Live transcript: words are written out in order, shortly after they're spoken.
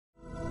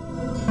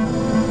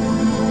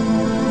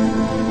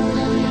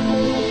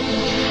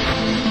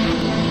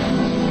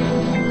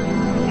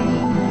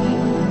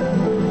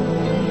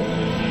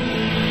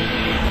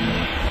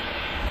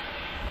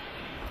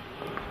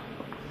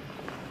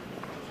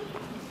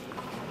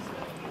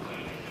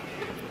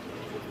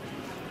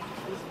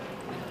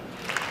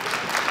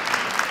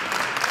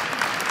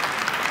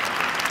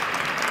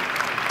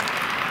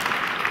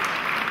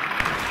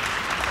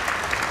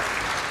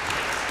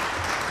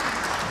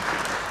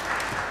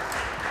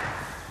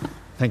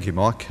Thank you,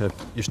 Mike.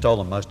 You've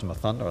stolen most of my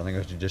thunder. I think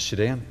I should just sit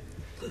down.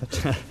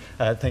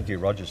 Thank you,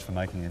 Rogers, for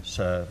making us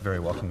very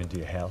welcome into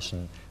your house,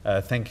 and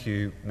thank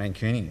you,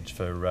 Mancunians,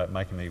 for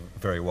making me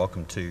very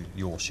welcome to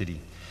your city.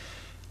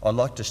 I'd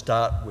like to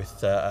start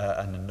with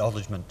an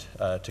acknowledgement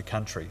to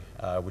country,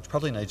 which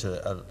probably needs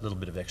a little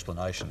bit of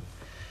explanation.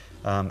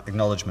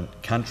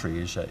 Acknowledgement country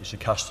is a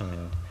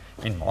custom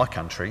in my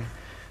country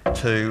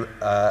to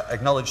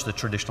acknowledge the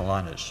traditional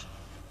owners,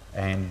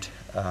 and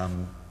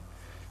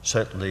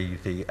certainly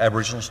the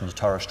Aboriginals and the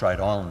Torres Strait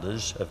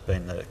Islanders have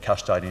been the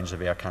custodians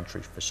of our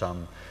country for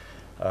some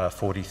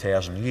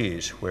 40,000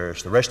 years,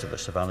 whereas the rest of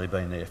us have only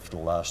been there for the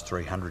last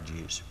 300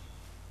 years.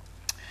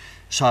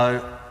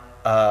 So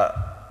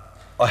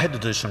I had to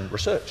do some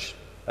research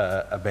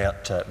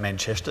about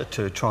Manchester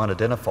to try and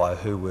identify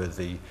who were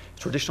the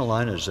traditional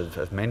owners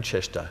of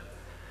Manchester.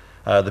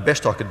 The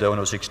best I could do, and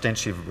it was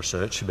extensive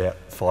research, about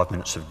 5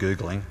 minutes of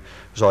Googling,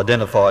 was I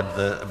identified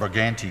the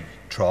Briganti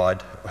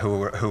tribe, who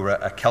were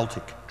a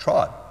Celtic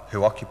tribe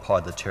who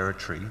occupied the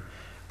territory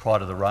prior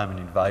to the Roman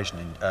invasion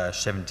in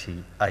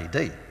 70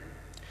 AD.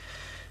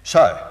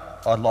 So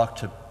I'd like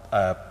to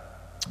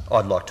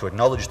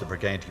acknowledge the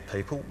Briganti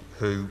people,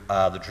 who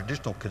are the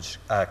traditional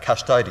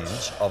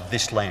custodians of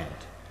this land,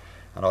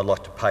 and I'd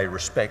like to pay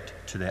respect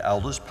to their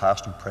elders,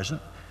 past and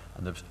present,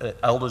 and the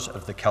elders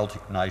of the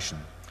Celtic nation.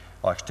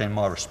 I extend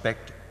my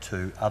respect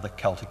to other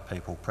Celtic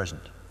people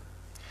present.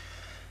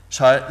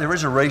 So there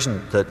is a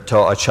reason that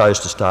I chose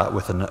to start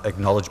with an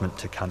acknowledgement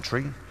to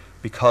country,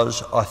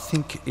 because I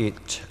think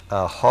it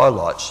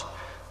highlights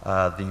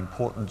the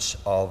importance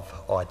of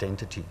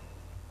identity.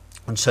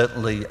 And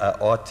certainly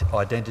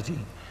identity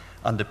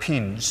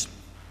underpins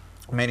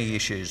many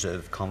issues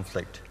of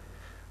conflict.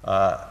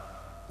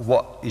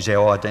 What is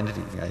our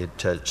identity?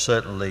 It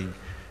certainly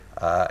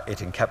it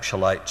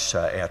encapsulates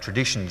our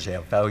traditions,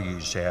 our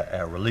values,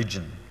 our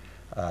religion,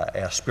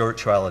 our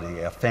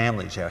spirituality, our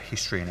families, our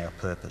history and our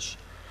purpose.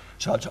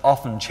 So it's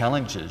often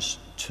challenges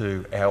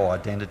to our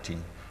identity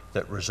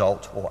that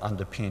result or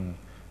underpin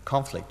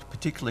conflict,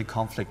 particularly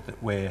conflict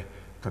that we're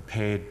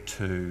prepared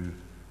to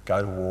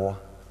go to war,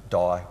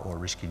 die or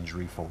risk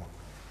injury for.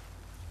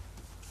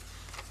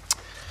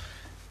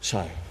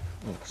 So,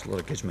 there's a lot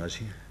of gizmos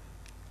here.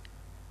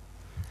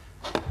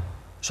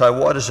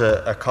 So why does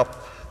a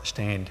cop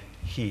stand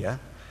here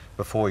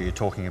before you're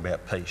talking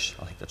about peace?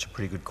 I think that's a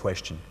pretty good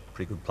question,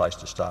 pretty good place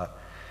to start.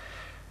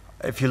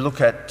 If you look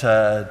at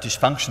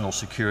dysfunctional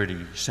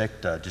security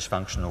sector,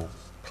 dysfunctional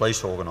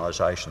police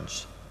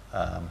organisations,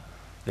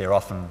 they're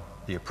often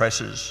the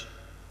oppressors,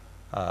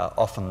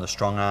 often the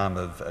strong arm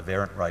of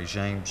errant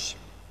regimes,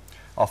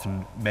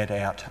 often met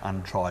out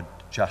untried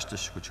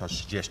justice, which I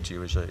suggest to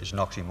you is an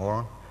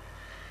oxymoron,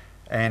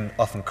 and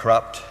often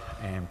corrupt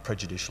and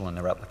prejudicial in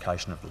their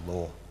application of the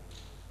law.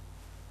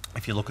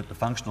 If you look at the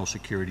functional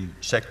security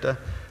sector,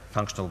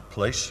 functional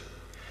police,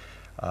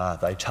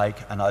 they take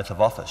an oath of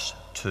office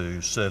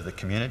to serve the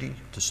community,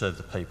 to serve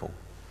the people.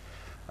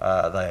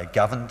 They are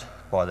governed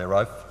by their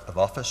oath of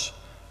office,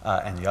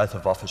 and the oath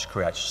of office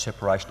creates a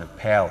separation of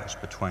powers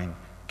between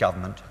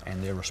government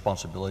and their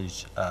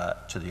responsibilities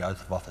to the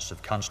oath of office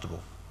of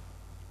constable.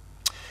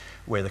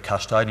 We're the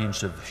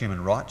custodians of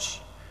human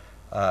rights,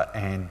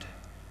 and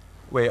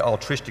we're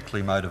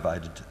altruistically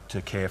motivated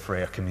to care for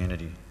our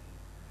community.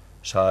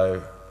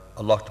 So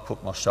I'd like to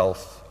put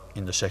myself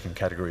in the second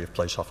category of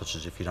police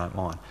officers, if you don't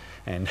mind,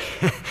 and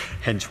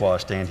hence why I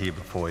stand here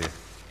before you.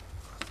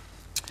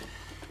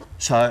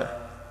 So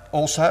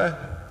also,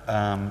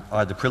 I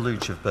had the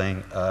privilege of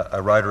being a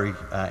Rotary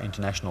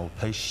International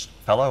Peace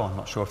Fellow. I'm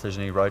not sure if there's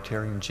any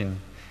Rotarians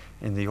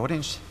in the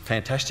audience.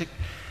 Fantastic.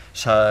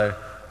 So,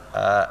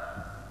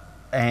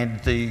 and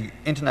the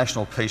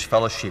International Peace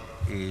Fellowship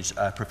is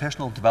a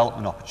professional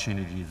development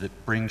opportunity that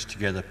brings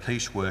together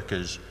peace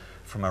workers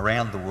from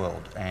around the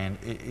world, and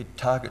it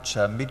targets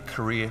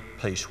mid-career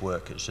peace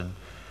workers, and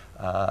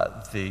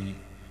the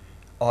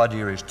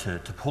idea is to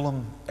pull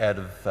them out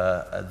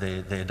of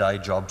their day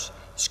jobs,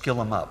 skill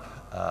them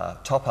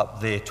up, top up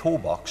their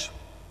toolbox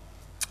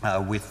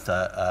with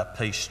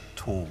peace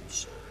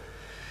tools.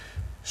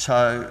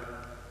 So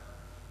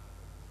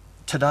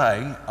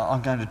today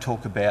I'm going to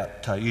talk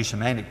about, use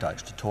some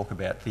anecdotes to talk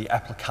about the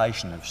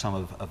application of some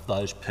of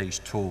those peace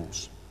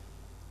tools.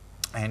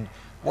 And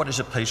what is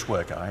a peace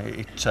worker?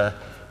 It's a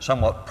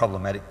somewhat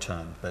problematic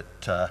term, but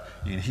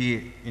you can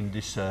hear in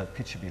this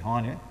picture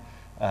behind you,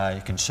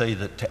 you can see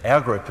that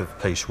our group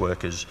of peace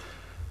workers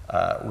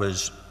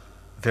was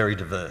very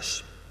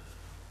diverse.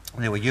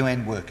 There were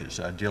UN workers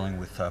dealing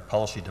with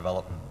policy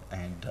development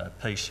and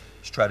peace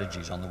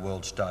strategies on the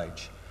world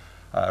stage,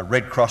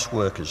 Red Cross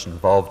workers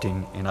involved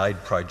in aid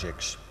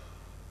projects,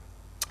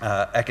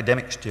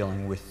 academics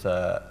dealing with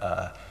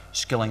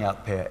skilling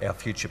up our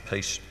future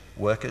peace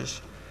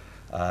workers,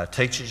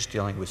 teachers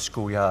dealing with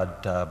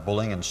schoolyard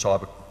bullying and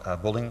cyber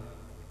bullying,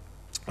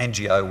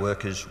 NGO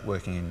workers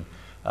working in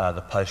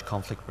the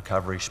post-conflict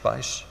recovery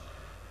space,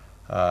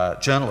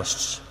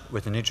 journalists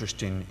with an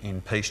interest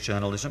in peace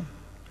journalism.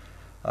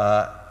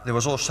 There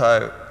was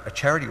also a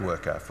charity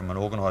worker from an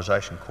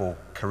organisation called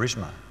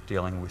Carisma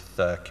dealing with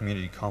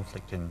community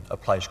conflict in a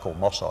place called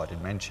Mosside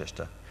in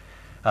Manchester,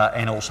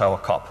 and also a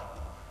cop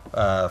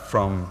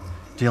from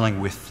dealing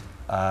with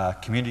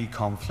community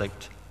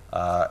conflict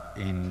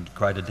in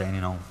Greater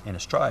Dandenong in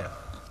Australia.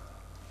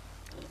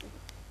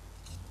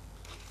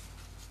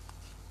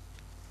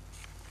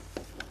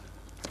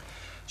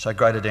 So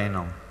Greater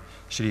Dandenong,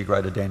 City of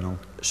Greater Dandenong.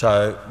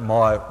 So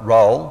my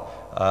role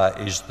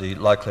is the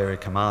local area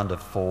commander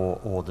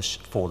for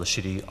the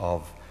City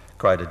of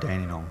Greater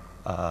Dandenong.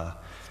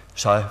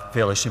 So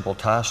fairly simple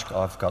task.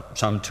 I've got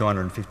some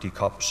 250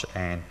 cops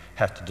and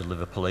have to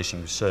deliver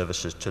policing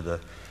services to the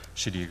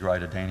City of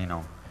Greater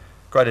Dandenong.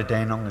 Greater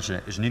Dandenong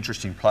is an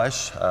interesting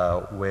place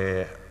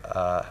where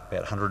about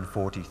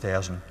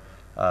 140,000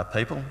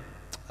 people.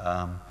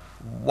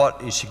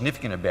 What is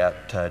significant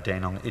about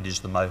Dandenong, it is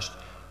the most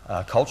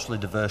culturally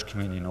diverse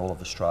community in all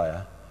of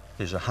Australia.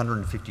 There's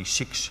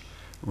 156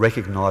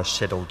 recognised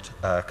settled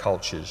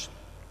cultures.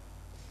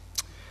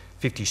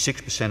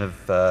 56%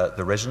 of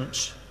the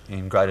residents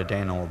in Greater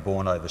Dandenong were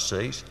born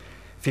overseas.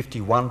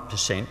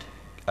 51%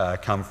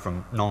 come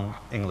from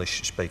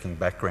non-English speaking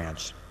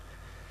backgrounds.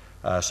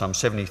 Some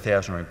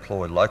 70,000 are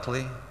employed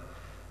locally.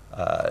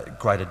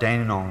 Greater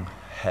Dandenong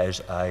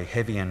has a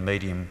heavy and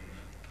medium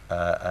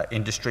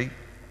industry,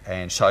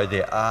 and so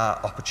there are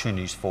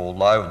opportunities for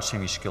low and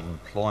semi-skilled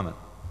employment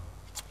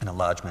in a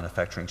large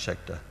manufacturing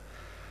sector.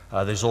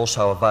 There's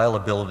also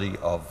availability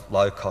of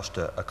low-cost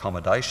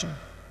accommodation,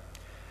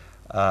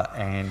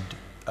 and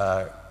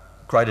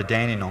Greater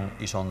Dandenong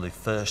is on the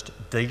first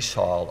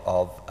decile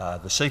of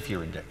the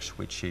CFIA index,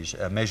 which is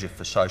a measure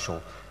for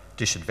social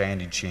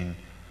disadvantage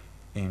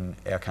in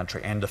our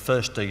country. And the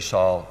first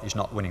decile is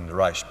not winning the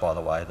race, by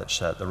the way. That's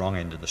the wrong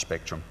end of the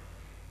spectrum.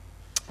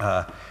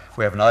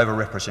 We have an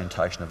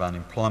over-representation of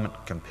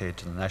unemployment compared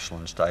to the national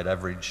and state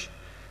average.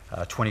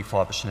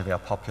 25% of our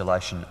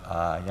population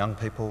are young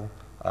people.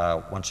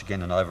 Once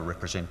again, an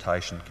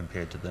over-representation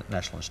compared to the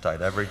national and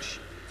state average.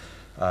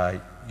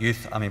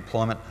 Youth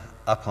unemployment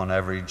up on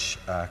average,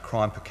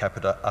 crime per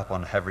capita up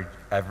on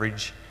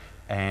average,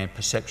 and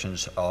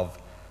perceptions of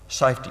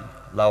safety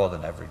lower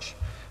than average.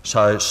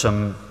 So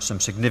some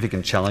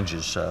significant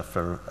challenges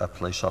for a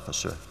police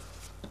officer.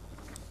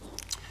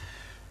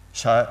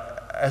 So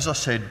as I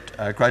said,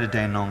 Greater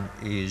Dandenong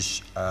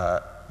is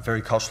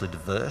very culturally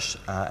diverse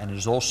and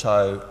is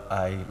also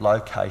a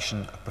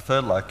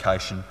preferred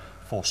location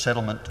for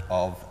settlement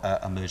of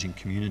emerging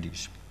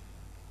communities.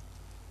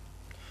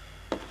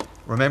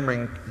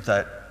 Remembering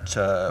that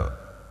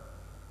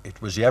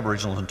it was the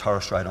Aboriginal and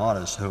Torres Strait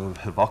Islanders who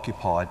have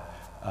occupied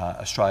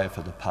Australia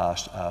for the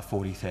past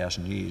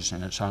 40,000 years,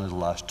 and it's only the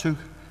last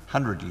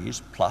 200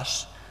 years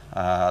plus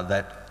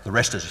that the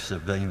rest of us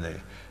have been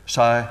there.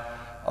 So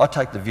I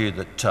take the view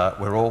that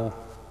we're all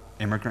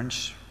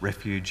immigrants,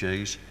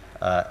 refugees,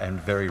 and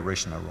very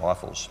recent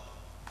arrivals.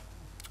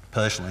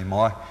 Personally,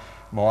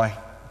 my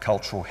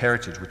cultural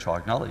heritage, which I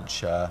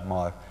acknowledge,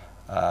 my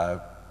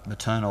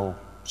maternal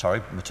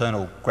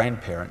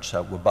grandparents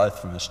were both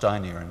from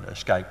Estonia and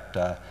escaped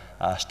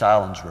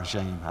Stalin's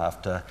regime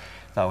after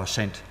they were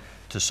sent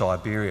to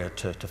Siberia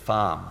to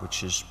farm,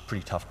 which is a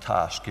pretty tough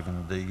task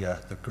given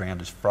the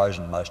ground is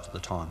frozen most of the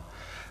time.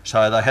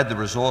 So they had the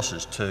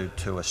resources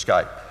to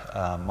escape.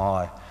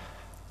 My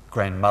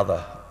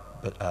grandmother,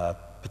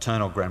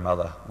 paternal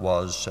grandmother,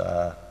 was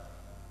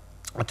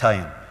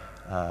Italian,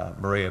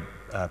 Maria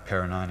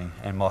Perononi,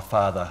 and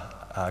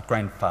my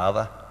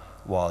grandfather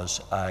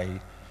was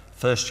a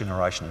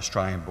first-generation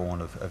Australian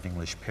born of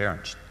English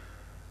parents.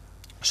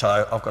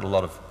 So I've got a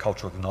lot of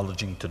cultural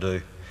acknowledging to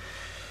do.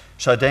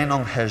 So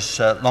Dandenong has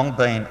long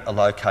been a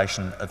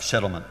location of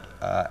settlement,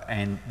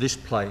 and this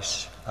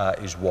place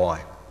is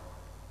why.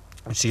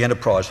 It's the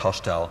Enterprise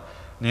Hostel.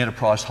 The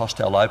Enterprise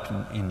Hostel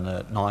opened in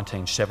the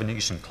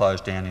 1970s and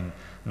closed down in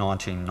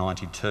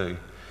 1992.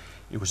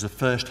 It was the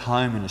first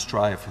home in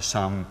Australia for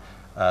some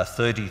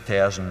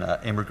 30,000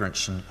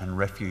 immigrants and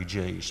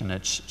refugees, and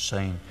it's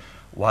seen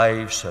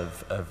waves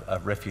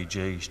of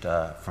refugees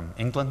from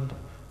England,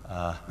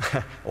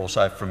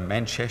 also from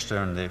Manchester,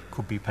 and there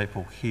could be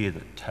people here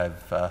that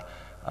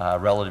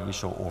have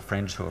relatives or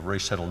friends who have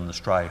resettled in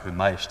Australia who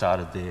may have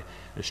started their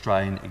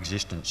Australian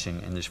existence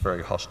in this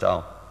very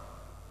hostel.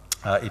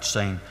 It's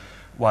seen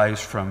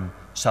waves from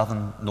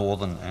southern,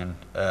 northern and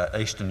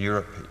eastern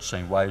Europe. It's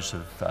seen waves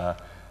of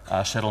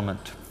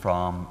settlement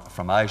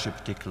from Asia,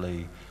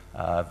 particularly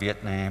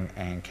Vietnam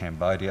and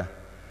Cambodia.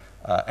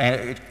 And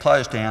it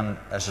closed down,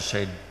 as I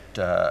said,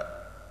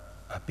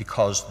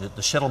 because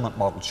the settlement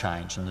model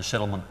changed, and the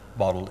settlement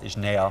model is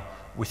now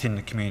within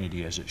the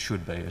community as it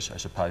should be,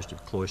 as opposed to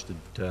cloistered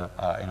in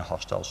a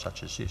hostel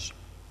such as this.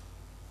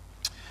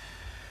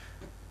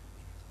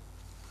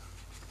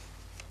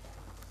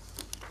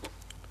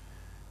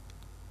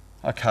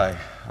 Okay,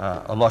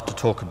 I'd like to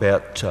talk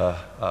about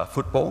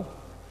football,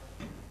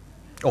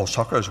 or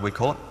soccer as we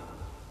call it.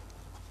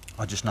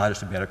 I just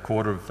noticed about a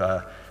quarter of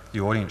the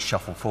audience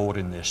shuffle forward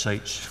in their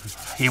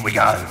seats. Here we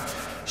go.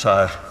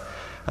 So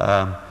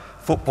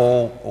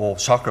football, or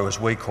soccer as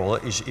we call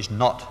it, is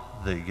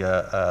not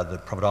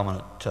the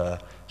predominant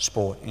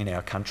sport in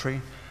our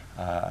country.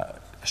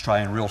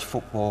 Australian rules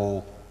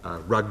football,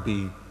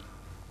 rugby,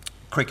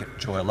 cricket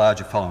enjoy a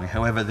larger following.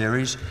 However, there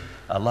is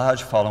a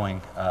large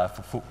following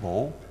for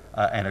football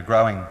and a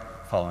growing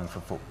following for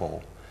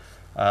football.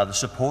 The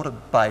supporter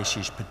base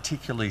is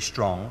particularly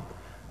strong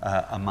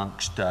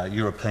amongst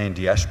European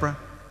diaspora,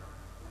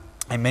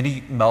 and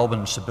many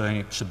Melbourne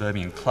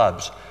suburban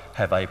clubs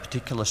have a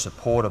particular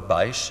supporter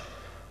base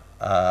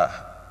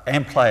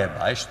and player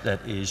base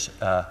that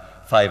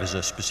favours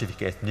a specific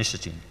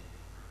ethnicity.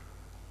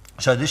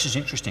 So this is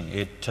interesting.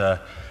 It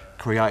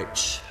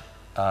creates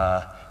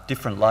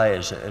different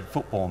layers at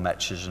football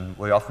matches, and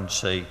we often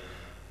see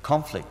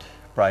conflict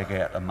break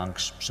out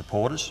amongst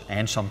supporters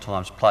and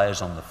sometimes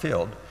players on the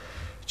field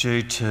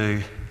due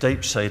to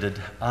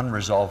deep-seated,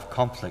 unresolved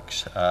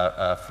conflicts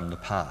from the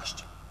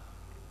past.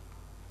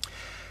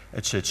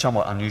 It's a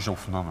somewhat unusual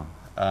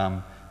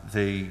phenomenon.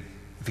 The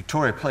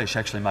Victoria Police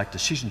actually make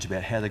decisions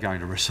about how they're going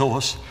to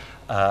resource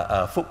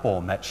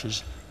football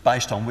matches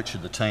based on which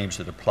of the teams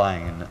that are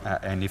playing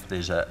and if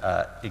there's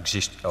a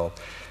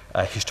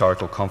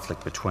historical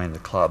conflict between the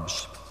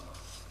clubs.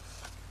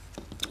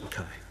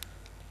 Okay.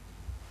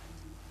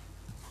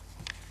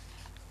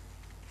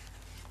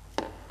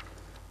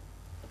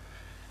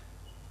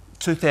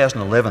 In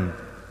 2011,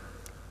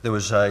 there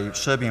was a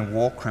Serbian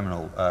war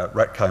criminal,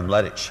 Ratko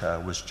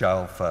Mladic, was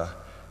jailed for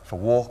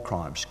war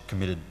crimes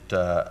committed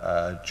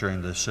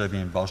during the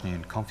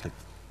Serbian-Bosnian conflict.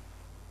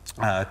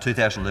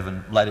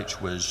 2011, Mladic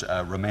was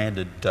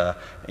remanded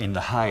in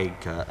The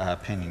Hague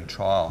pending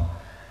trial.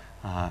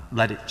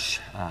 Mladic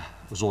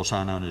was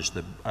also known as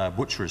the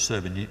Butcher of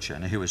Srebrenica,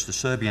 and he was the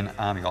Serbian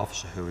army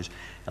officer who has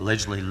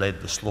allegedly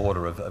led the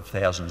slaughter of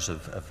thousands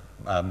of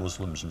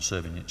Muslims in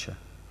Srebrenica.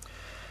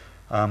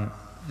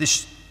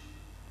 This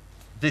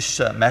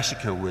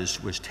massacre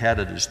was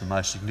touted as the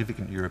most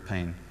significant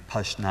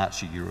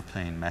post-Nazi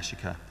European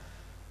massacre.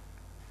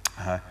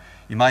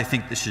 You may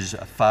think this is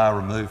far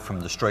removed from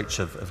the streets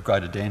of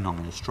Greater Dandenong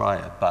in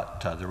Australia, but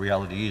the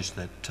reality is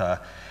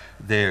that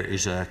there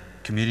is a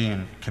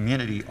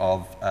community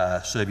of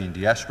Serbian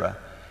diaspora,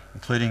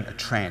 including a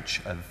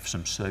tranche of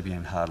some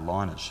Serbian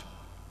hardliners.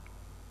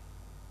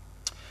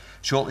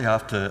 Shortly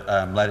after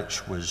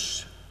Mladic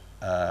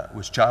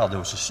was jailed,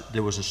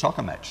 there was a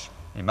soccer match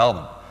in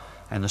Melbourne,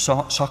 and the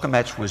soccer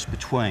match was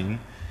between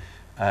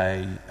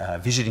a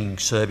visiting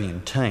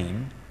Serbian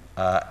team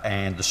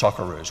and the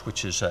Socceroos,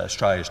 which is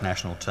Australia's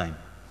national team.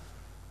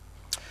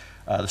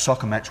 The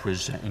soccer match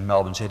was in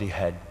Melbourne's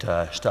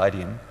Etihad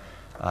Stadium,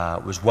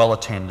 was well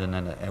attended,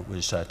 and it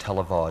was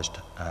televised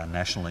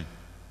nationally.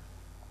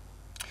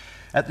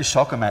 At this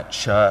soccer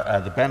match,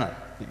 the banner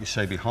that you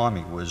see behind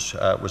me was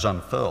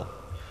unfurled.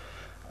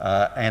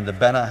 And the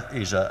banner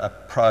is a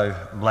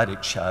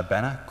pro-Mladic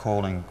banner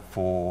calling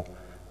for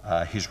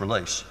his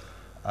release.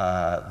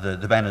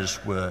 The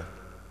banners were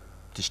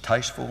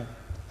distasteful,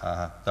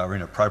 they were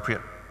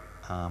inappropriate,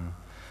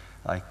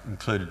 they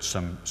included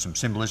some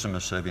symbolism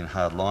of Serbian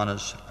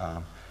hardliners,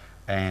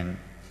 and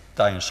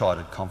they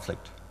incited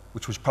conflict,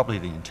 which was probably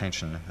the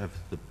intention of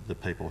the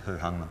people who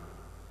hung them.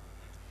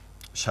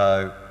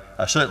 So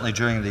certainly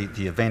during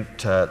the event,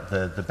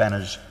 the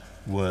banners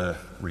were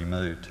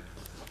removed.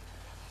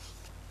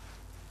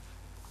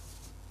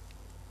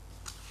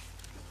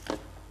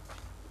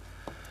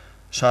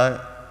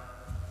 So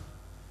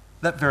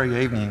that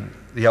very evening,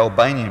 the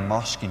Albanian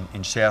mosque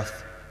in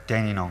South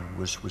Dandenong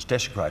was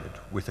desecrated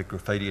with a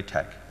graffiti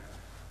attack.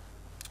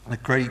 The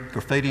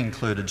graffiti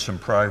included some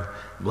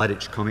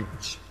pro-Mladic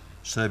comments,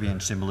 Serbian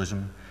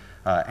symbolism,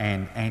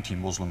 and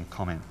anti-Muslim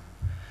comment.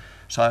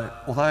 So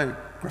although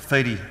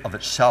graffiti of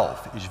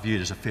itself is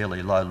viewed as a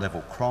fairly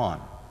low-level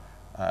crime,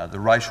 the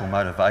racial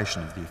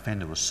motivation of the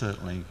offenders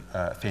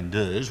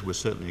was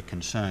certainly a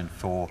concern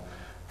for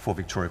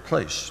Victoria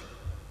Police.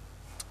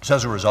 So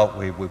as a result,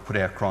 we put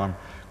our crime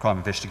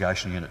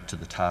investigation unit to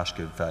the task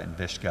of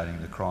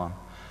investigating the crime.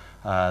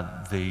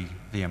 The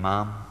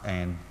Imam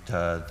and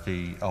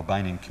the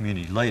Albanian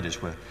community leaders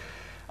were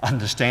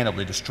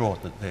understandably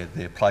distraught that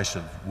their place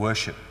of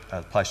worship,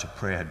 place of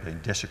prayer had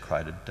been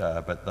desecrated,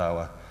 but they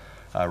were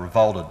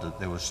revolted that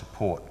there was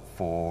support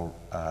for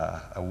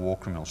a war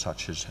criminal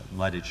such as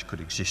Mladic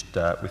could exist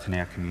within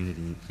our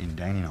community in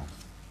Dandenong.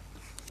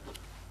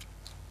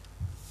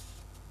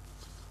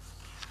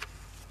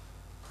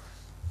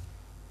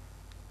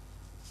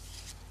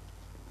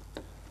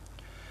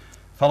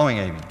 Following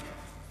evening,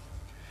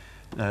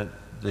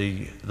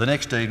 the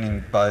next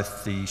evening,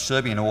 both the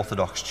Serbian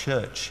Orthodox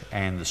Church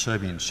and the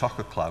Serbian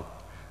Soccer Club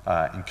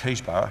in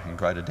Keysborough, in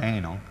Greater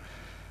Dandenong,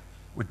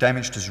 were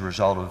damaged as a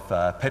result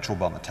of petrol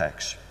bomb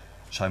attacks.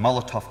 So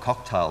Molotov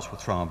cocktails were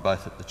thrown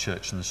both at the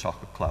church and the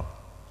soccer club,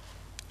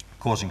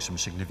 causing some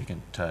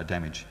significant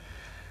damage.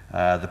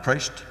 The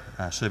priest,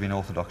 Serbian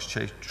Orthodox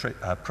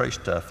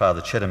priest,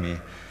 Father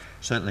Chedomir,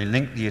 certainly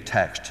linked the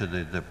attacks to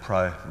the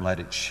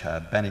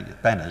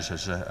pro-Mladic banners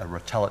as a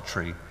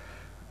retaliatory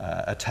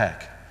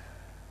attack.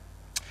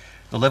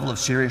 The level of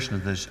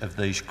seriousness of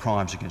these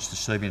crimes against the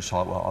Serbian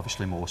side were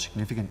obviously more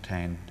significant,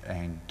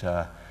 and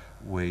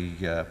we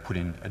put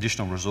in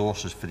additional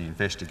resources for the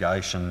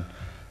investigation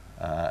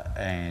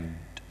and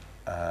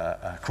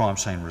crime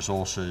scene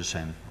resources,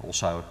 and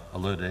also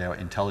alerted our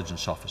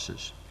intelligence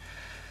officers.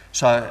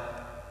 So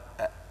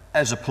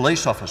as a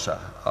police officer,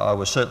 I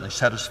was certainly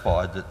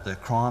satisfied that the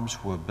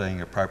crimes were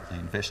being appropriately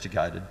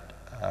investigated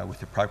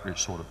with appropriate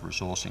sort of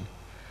resourcing.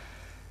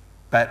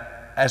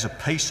 But as a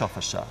peace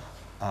officer,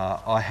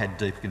 I had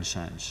deep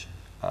concerns.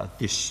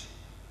 This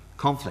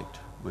conflict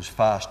was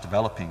fast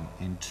developing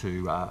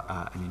into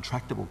an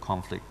intractable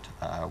conflict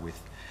with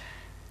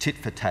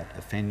tit-for-tat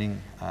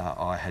offending.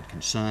 I had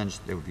concerns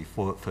there would be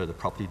further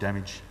property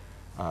damage,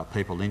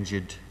 people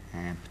injured,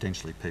 and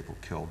potentially people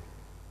killed.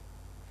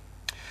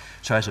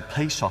 So as a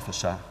peace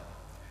officer,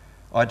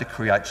 I had to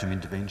create some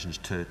interventions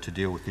to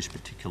deal with this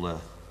particular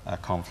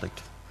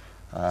conflict.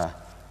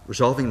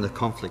 Resolving the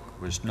conflict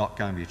was not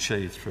going to be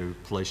achieved through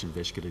police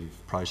investigative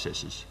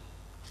processes.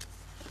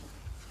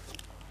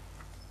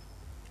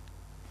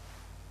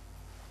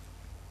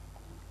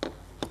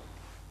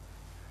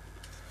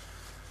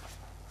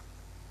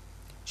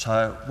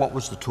 So what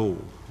was the tool?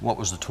 What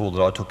was the tool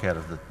that I took out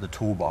of the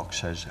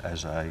toolbox as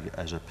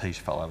a peace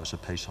fellow, as a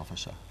peace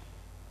officer?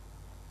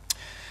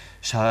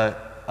 So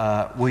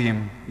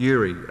William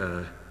Ury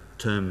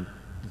termed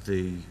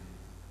the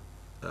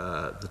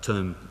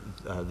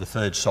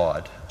third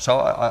side. So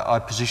I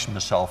positioned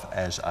myself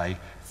as a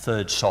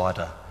third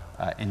sider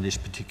in this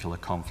particular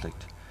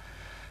conflict.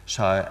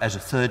 So as a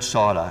third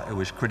sider, it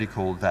was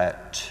critical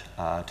that,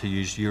 to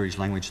use Ury's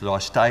language, that I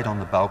stayed on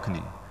the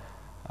balcony.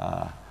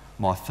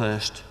 My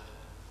first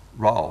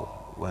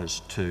role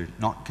was to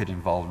not get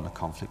involved in the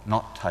conflict,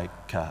 not take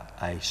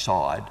a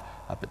side,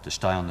 but to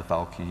stay on the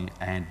balcony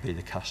and be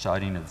the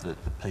custodian of the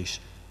peace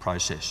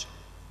process.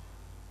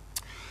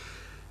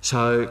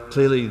 So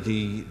clearly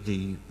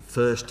the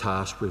first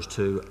task was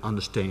to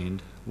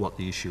understand what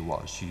the issue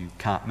was. You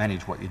can't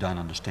manage what you don't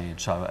understand.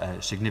 So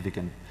a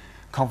significant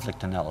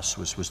conflict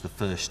analysis was the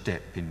first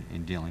step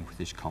in dealing with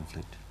this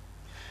conflict.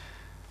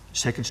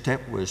 Second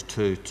step was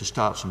to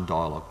start some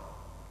dialogue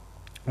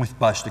with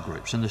both the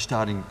groups, and the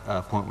starting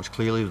point was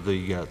clearly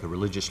the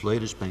religious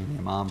leaders, being the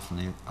imam from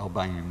the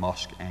Albanian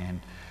mosque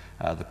and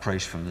the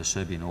priest from the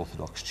Serbian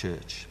Orthodox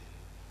Church.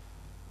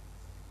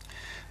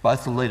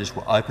 Both the leaders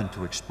were open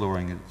to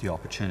exploring the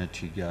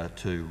opportunity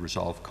to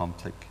resolve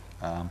conflict,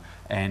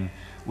 and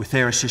with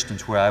their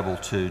assistance we're able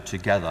to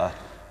gather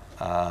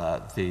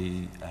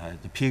the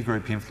peer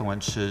group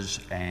influences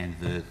and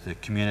the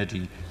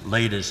community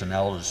leaders and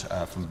elders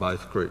from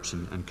both groups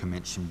and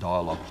commence some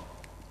dialogue.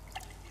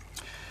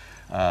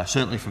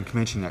 Certainly from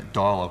commencing that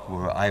dialogue we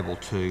were able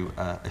to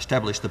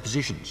establish the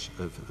positions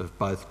of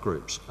both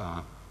groups.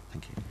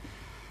 Thank you.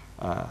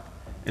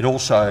 It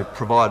also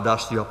provided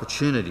us the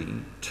opportunity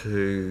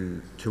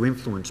to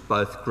influence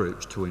both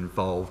groups to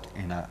involved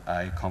in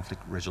a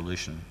conflict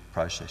resolution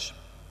process.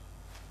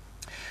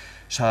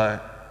 So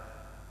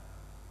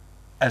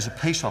as a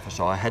peace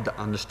officer, I had to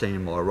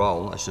understand my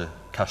role as a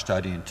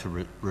custodian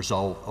to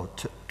resolve, or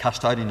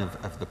custodian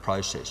of the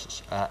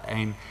processes.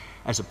 And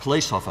as a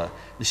police officer,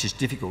 this is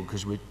difficult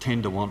because we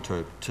tend to want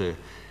to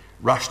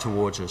rush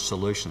towards a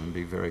solution and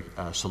be very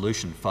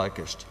solution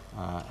focused.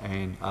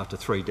 And after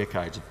 3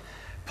 decades of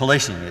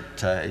policing,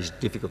 it is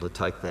difficult to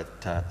take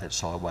that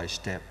sideways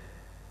step.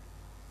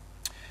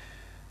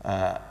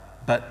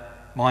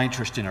 But my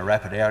interest in a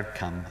rapid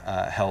outcome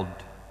held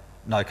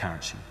no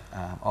currency.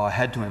 I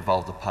had to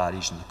involve the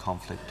parties in the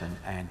conflict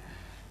and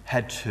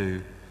had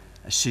to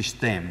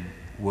assist them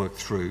work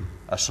through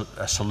a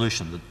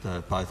solution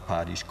that both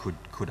parties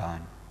could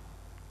own.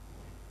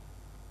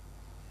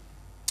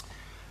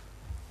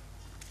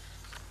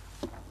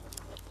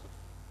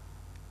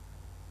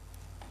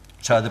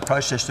 So the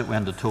process that we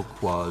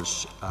undertook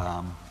was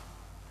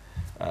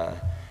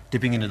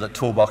dipping into the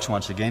toolbox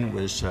once again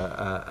was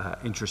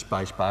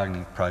interest-based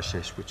bargaining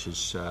process, which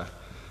is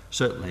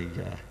certainly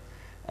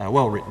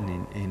well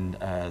written in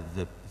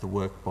the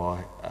work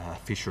by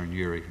Fisher and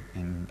Ury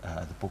in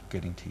the book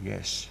Getting to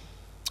Yes.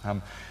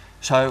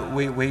 So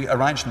we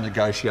arranged a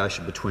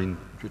negotiation between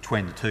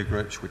the two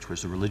groups, which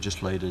was the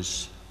religious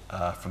leaders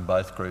from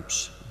both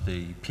groups,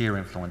 the peer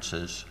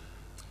influencers,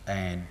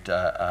 and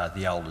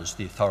the elders,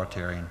 the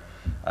authoritarian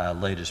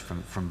leaders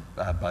from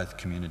both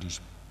communities.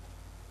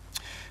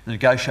 The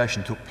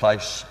negotiation took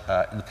place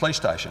in the police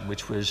station,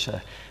 which was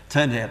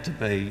turned out to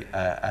be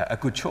a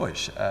good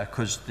choice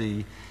because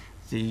the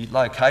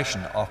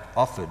location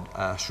offered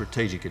a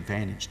strategic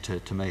advantage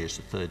to me as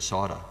the third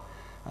sider.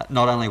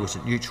 Not only was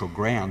it neutral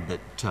ground, but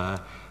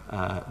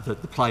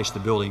the place, the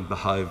building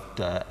behoved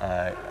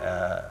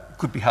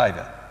good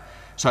behaviour.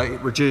 So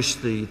it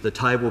reduced the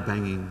table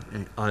banging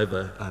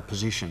over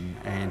position,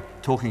 and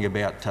talking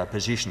about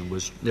position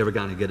was never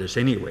going to get us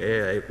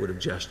anywhere. It would have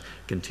just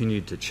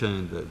continued to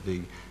churn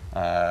the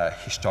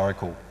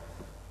historical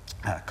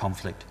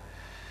conflict.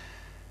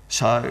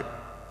 So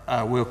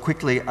we were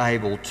quickly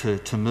able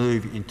to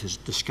move into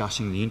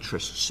discussing the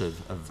interests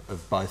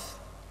of both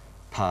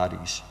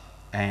parties.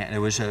 And it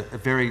was a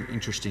very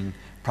interesting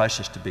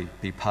process to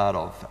be part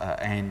of,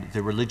 and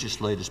the religious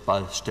leaders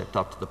both stepped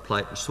up to the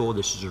plate and saw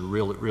this as a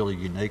really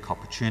unique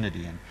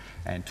opportunity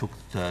and took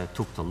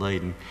the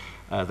lead.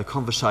 And the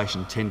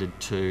conversation tended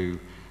to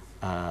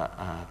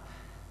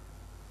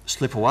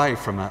slip away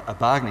from a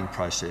bargaining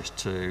process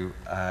to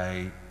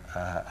a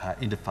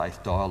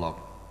interfaith dialogue.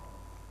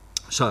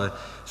 So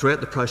throughout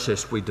the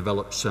process we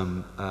developed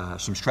some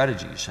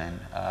strategies, and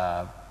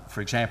for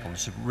example,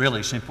 it's a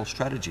really simple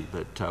strategy,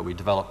 but we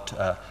developed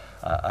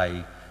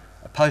a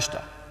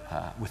poster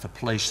with a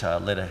police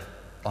letter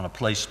on a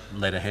police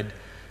letterhead,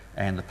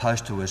 and the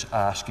poster was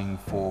asking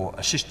for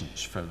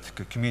assistance for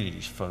the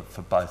communities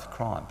for both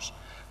crimes.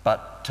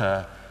 But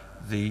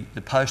the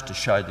poster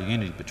showed the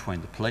unity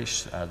between the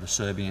police, the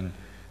Serbian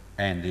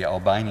and the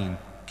Albanian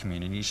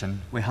communities,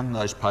 and we hung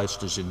those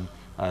posters in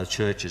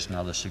churches and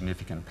other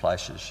significant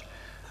places.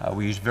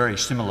 We used very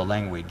similar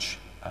language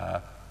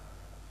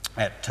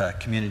at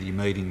community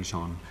meetings,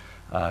 on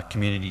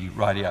community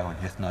radio and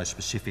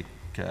ethno-specific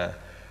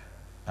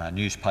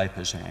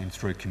newspapers, and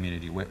through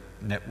community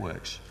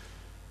networks.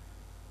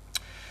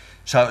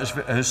 So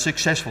it was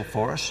successful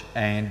for us,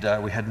 and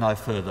we had no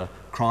further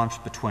crimes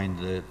between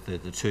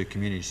the two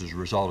communities as a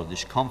result of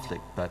this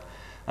conflict. But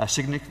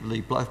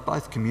significantly,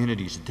 both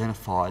communities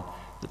identified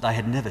that they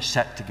had never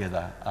sat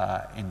together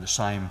in the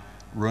same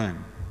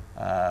room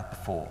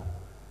before.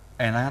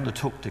 And they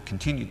undertook to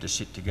continue to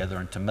sit together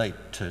and to meet,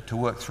 to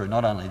work through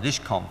not only this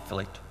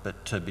conflict,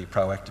 but to be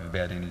proactive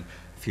about any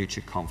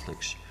future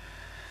conflicts.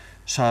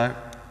 So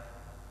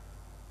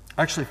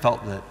I actually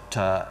felt that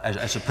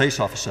as a peace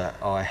officer,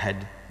 I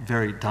had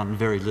done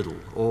very little.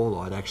 All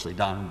I'd actually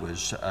done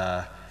was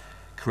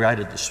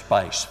created the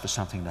space for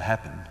something to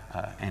happen,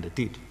 and it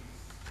did.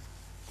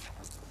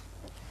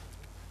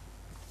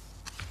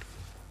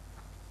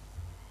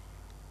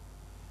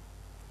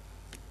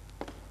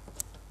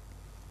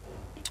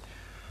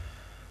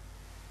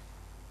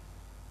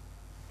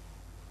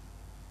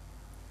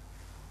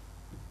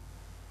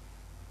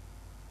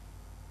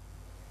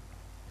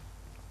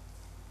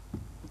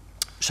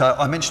 So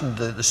I mentioned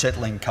the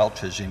settling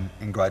cultures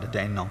in Greater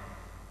Dandenong,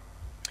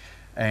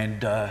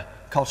 and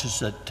cultures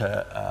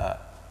that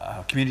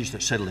communities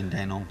that settle in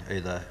Dandenong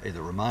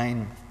either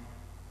remain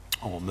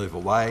or move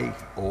away,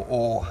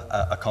 or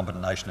a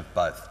combination of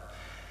both.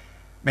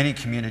 Many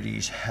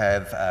communities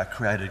have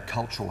created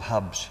cultural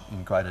hubs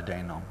in Greater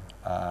Dandenong,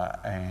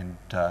 and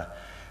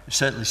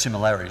certainly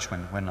similarities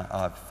when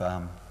I've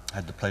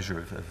had the pleasure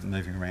of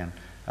moving around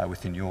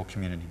within your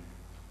community.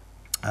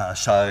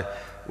 So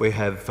we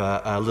have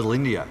Little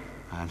India.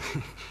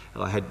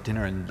 I had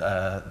dinner in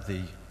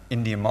the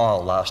Indian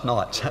Mile last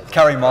night,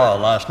 Curry Mile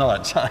last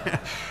night.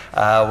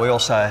 So we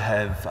also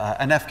have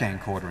an Afghan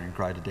quarter in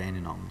Greater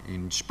Dandenong.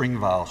 In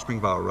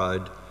Springvale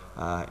Road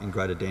in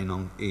Greater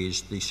Dandenong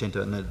is the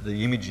centre, and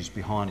the images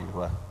behind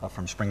you are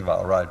from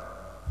Springvale Road.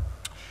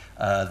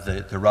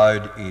 The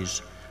road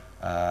is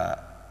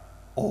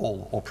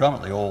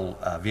predominantly all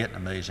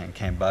Vietnamese and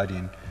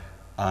Cambodian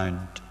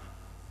owned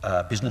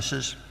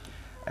businesses.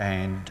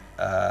 And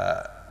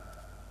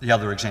the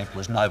other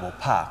example is Noble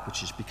Park,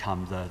 which has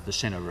become the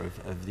centre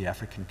of the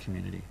African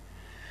community.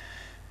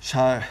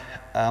 So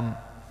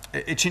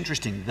it's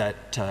interesting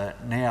that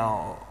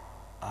now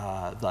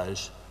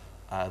those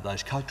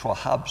cultural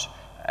hubs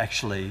are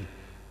actually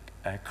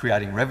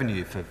creating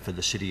revenue for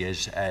the city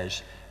as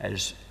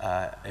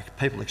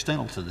people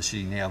external to the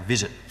city now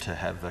visit to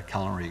have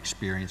culinary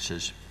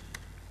experiences.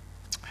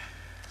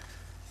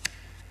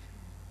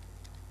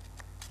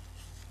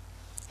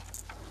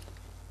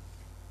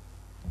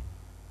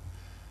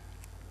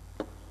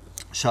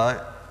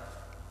 So,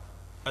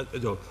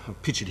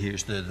 pictured here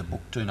is the book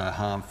Do No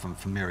Harm from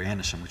Mary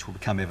Anderson, which will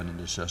become evident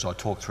as I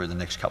talk through the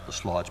next couple of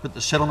slides. But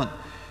the settlement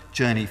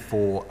journey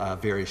for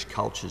various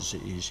cultures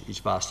is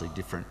vastly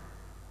different.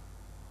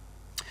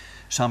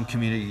 Some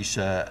communities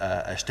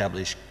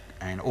establish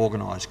and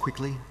organise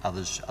quickly,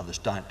 others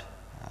don't.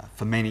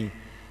 For many,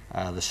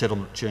 the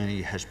settlement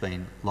journey has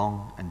been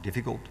long and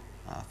difficult.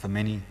 For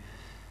many,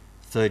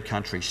 third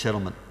country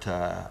settlement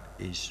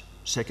is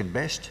second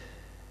best.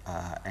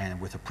 And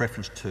with a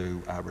preference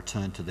to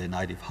return to their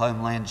native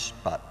homelands,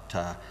 but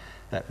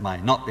that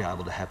may not be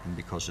able to happen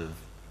because of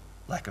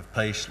lack of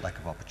peace, lack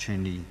of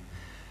opportunity,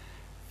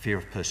 fear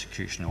of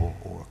persecution,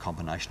 or a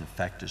combination of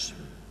factors.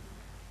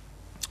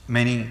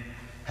 Many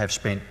have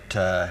spent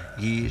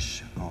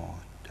years or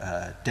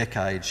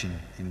decades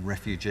in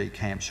refugee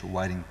camps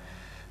waiting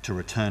to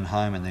return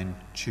home, and then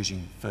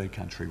choosing third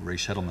country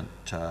resettlement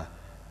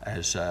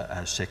as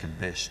second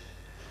best.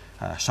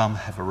 Some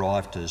have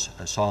arrived as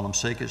asylum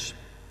seekers.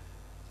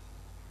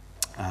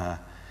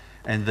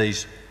 And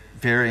these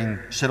varying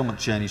settlement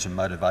journeys and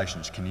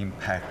motivations can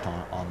impact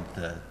on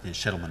the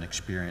settlement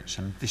experience,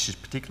 and this is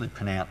particularly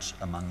pronounced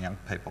among young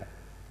people.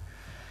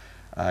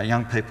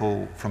 Young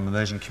people from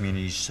emerging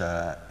communities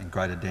in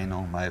Greater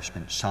Dandenong may have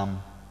spent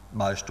some,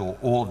 most or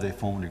all of their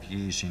formative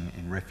years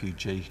in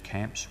refugee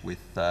camps with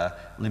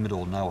limited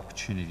or no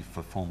opportunity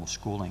for formal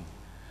schooling.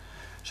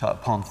 So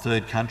upon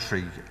third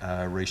country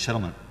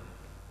resettlement,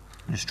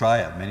 In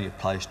Australia, many are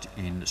placed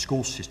in the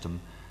school system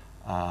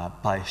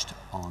based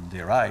on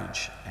their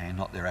age and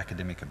not their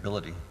academic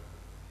ability.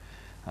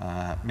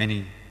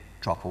 Many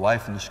drop away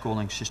from the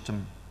schooling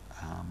system,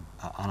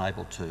 are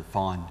unable to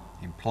find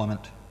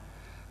employment,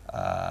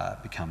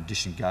 become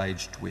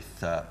disengaged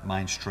with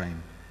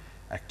mainstream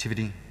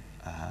activity,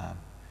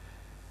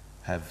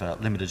 have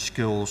limited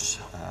skills,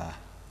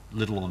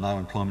 little or no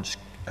employment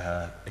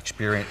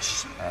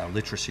experience,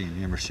 literacy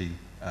and numeracy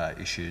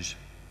issues.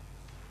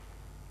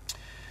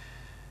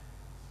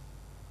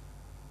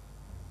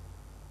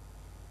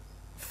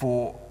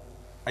 For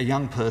a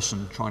young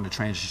person trying to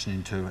transition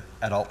into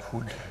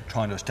adulthood,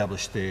 trying to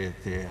establish their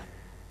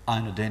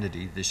own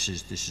identity, this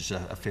is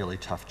a fairly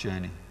tough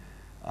journey.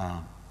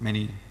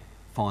 Many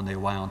find their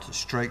way onto the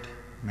street,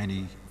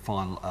 many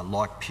find a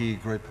like peer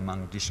group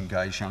among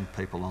disengaged young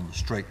people on the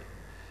street,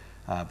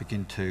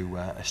 begin to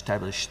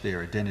establish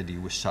their identity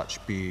with such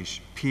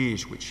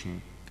peers which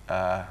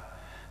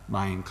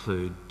may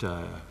include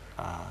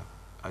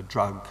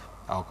drug,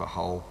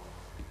 alcohol,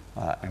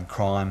 and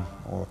crime,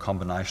 or a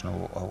combination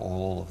of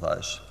all of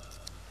those.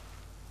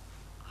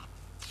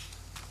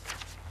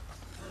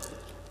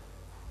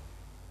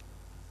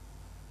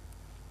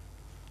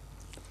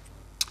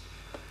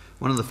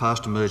 One of the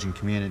fast emerging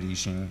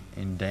communities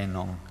in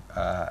Dandenong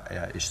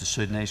is the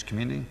Sudanese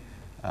community.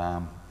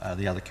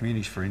 The other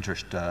communities for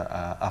interest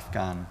are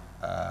Afghan,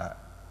 a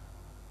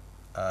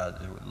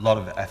lot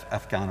of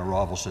Afghan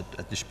arrivals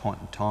at this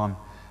point in time,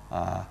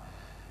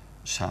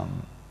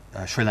 some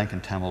Sri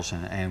Lankan Tamils,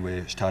 and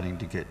we're starting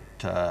to get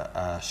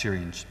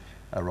Syrians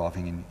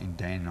arriving in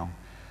Dandenong.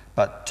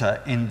 But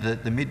in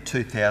the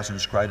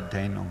mid-2000s, Greater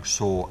Dandenong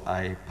saw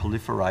a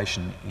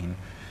proliferation in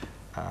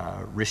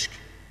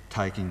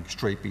risk-taking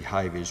street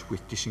behaviours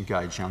with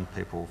disengaged young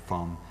people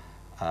from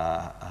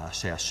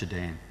South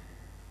Sudan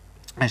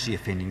as the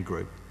offending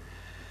group.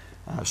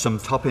 Some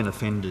top-end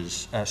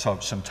offences,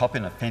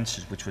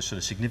 which were sort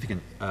of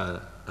significant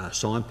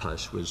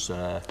signposts, was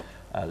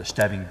the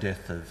stabbing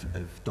death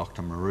of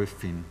Dr.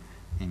 Maroof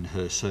in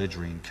her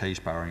surgery in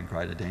Keysborough in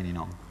Greater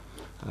Dandenong.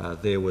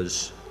 There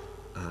was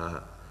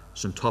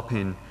some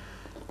top-end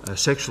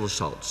sexual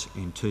assaults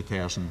in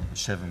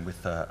 2007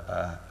 with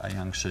a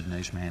young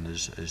Sudanese man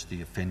as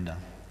the offender.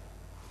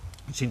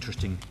 It's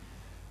interesting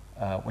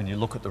when you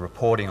look at the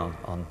reporting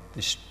on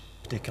this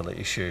particular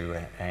issue,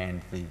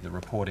 and the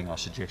reporting, I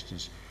suggest,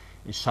 is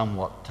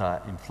somewhat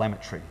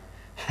inflammatory,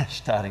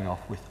 starting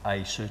off with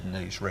a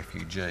Sudanese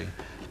refugee.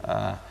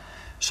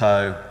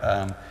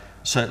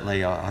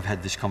 Certainly I've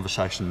had this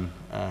conversation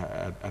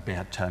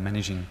about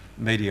managing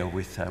media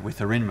with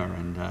Carisma,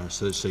 and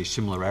so see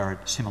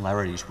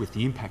similarities with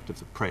the impact of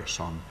the press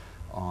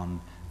on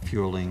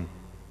fuelling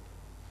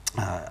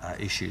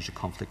issues of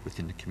conflict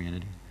within the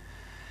community.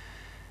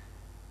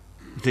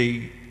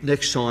 The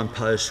next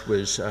signpost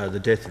was the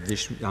death of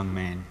this young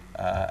man,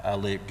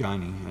 Leap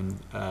Goni,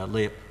 and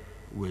Leap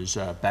was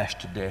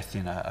bashed to death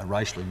in a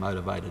racially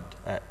motivated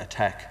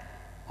attack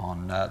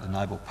on the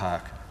Noble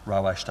Park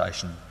railway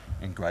station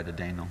in Greater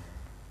Dandenong.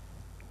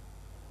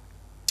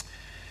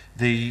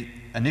 The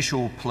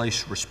initial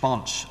police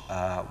response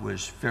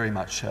was very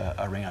much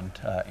around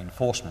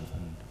enforcement,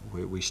 and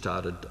we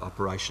started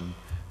Operation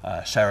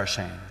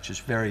Saracen, which is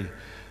very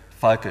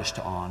focused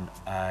on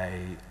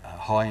a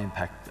high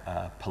impact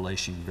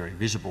policing, very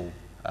visible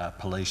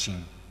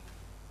policing,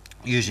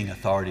 using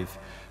authoritative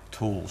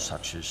tools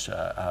such as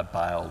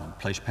bail and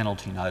police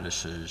penalty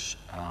notices,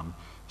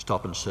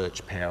 stop and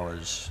search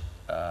powers,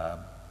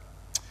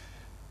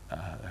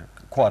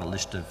 quite a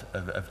list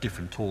of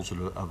different tools that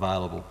are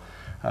available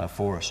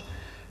for us.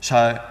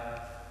 So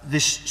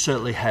this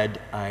certainly had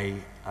a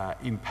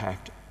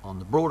impact on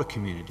the broader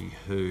community,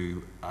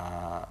 who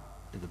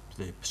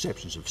the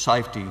perceptions of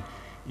safety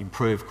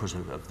improved because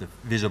of the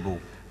visible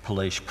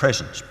police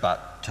presence,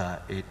 but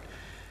it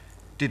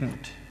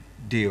didn't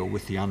deal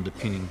with the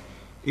underpinning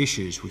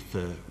issues with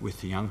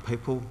the young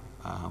people.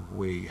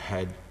 We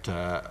had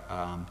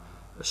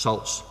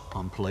assaults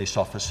on police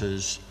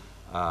officers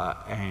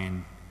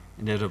and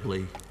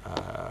inevitably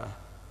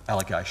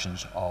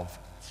allegations of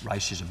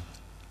racism.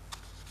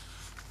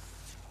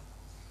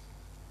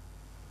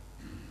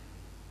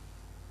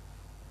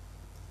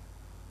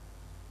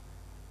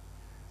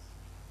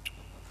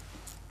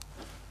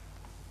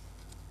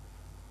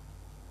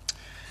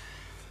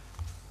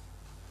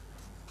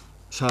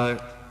 So,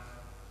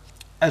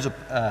 as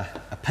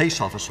a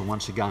peace officer,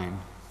 once again,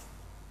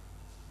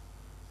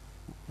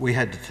 we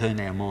had to turn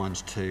our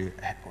minds to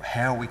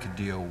how we could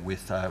deal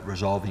with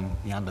resolving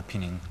the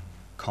underpinning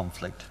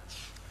conflict.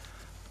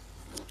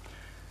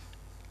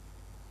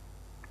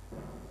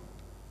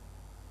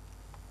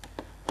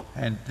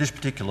 And this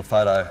particular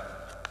photo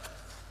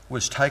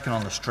was taken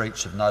on the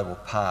streets of Noble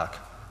Park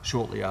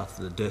shortly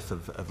after the death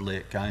of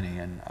Leap Goni,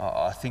 and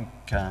I think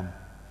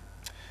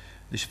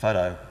this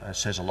photo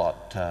says a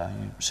lot.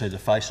 You see the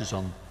faces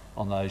on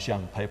those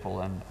young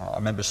people, and I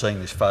remember seeing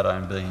this photo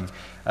and being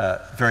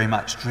very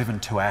much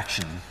driven to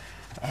action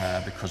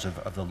because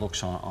of the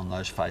looks on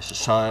those faces.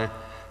 So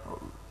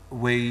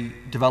we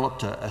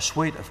developed a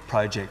suite of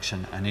projects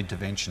and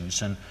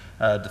interventions, and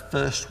the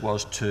first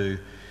was to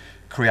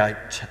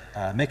create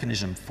a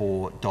mechanism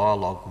for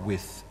dialogue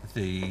with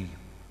the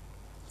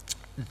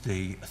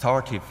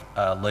authoritative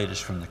leaders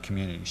from the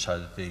community,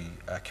 so the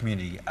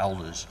community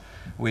elders.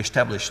 We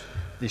established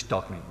this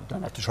document. You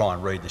don't have to try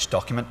and read this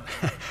document,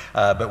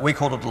 but we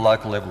called it the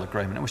local level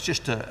agreement. It was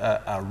just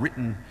a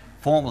written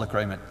formal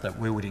agreement that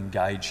we would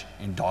engage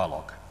in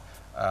dialogue,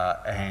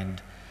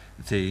 and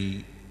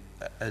the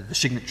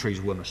signatories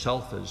were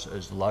myself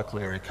as the local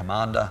area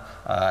commander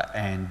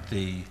and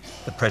the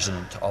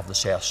president of the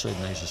South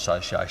Sudanese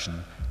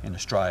Association in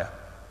Australia.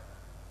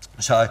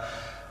 So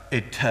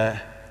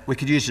we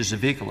could use as a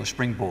vehicle, a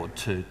springboard,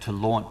 to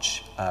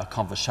launch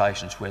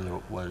conversations, whether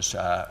it was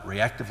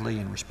reactively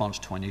in response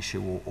to an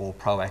issue or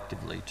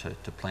proactively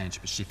to plan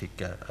specific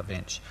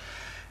events.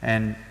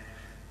 And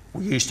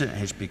we used it, and it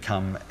has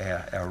become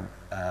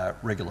our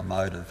regular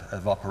mode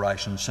of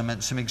operation.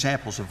 Some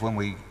examples of when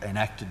we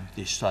enacted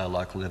this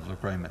local level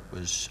agreement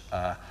was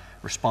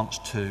response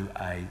to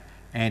a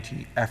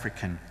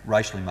anti-African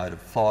racially motivated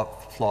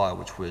flyer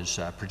which was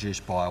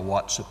produced by a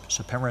white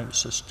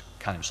supremacist,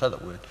 can't even say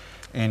that word,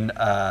 in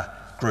a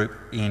group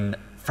in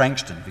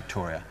Frankston,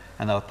 Victoria,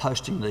 and they were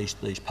posting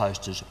these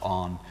posters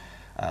on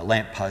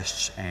lamp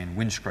posts and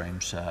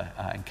windscreens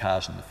in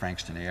cars in the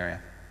Frankston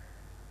area.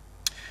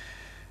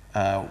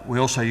 We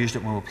also used it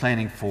when we were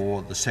planning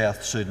for the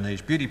South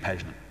Sudanese beauty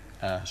pageant,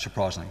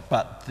 surprisingly,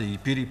 but the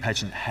beauty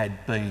pageant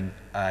had been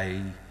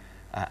an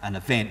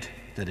event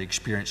that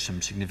experienced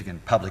some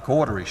significant public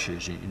order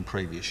issues in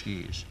previous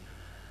years.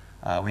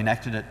 We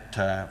enacted it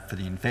for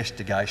the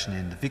investigation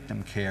and the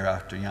victim care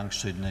after a young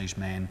Sudanese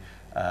man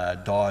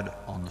died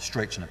on the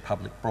streets in a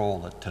public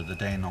brawl at the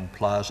Dandenong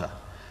Plaza.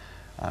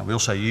 We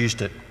also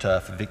used it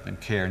for victim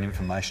care and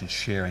information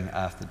sharing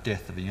after the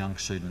death of a young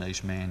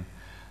Sudanese man,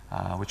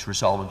 which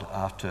resulted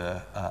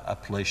after a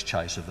police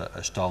chase of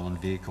a stolen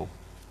vehicle.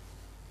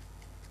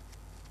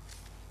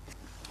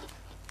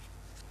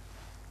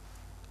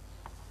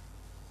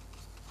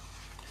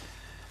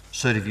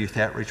 Assertive Youth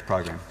Outreach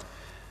Program.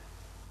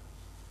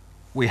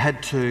 We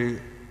had to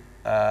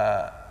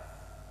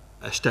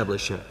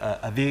establish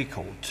a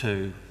vehicle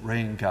to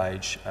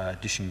re-engage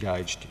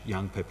disengaged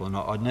young people, and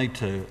I'd need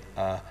to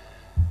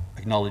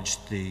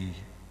acknowledge the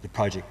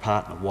project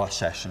partner,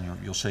 YSAS,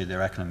 and you'll see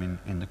their acronym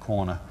in the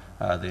corner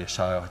there,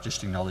 so I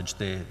just acknowledge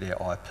their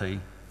IP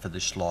for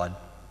this slide.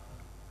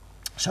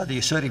 So the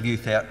Assertive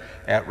Youth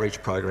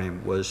Outreach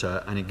Program was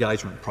an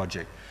engagement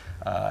project.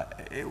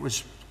 It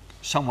was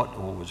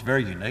was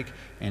very unique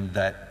in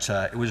that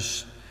it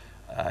was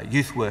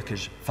youth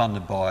workers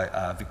funded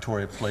by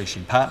Victoria Police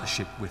in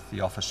partnership with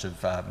the Office of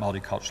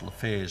Multicultural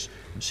Affairs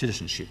and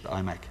Citizenship,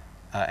 OMAC,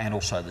 and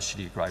also the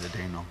City of Greater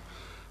Dandenong.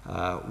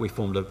 We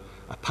formed a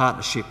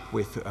partnership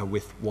with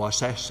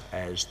YSAS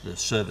as the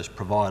service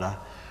provider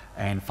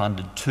and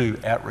funded 2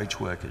 outreach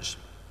workers.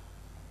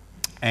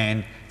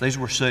 And these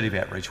were assertive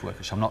outreach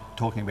workers. I'm not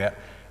talking about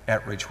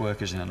outreach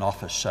workers in an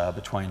office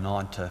between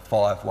 9 to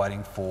 5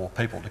 waiting for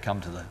people to come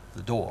to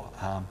the door,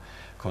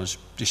 because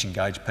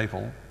disengaged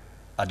people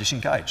are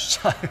disengaged.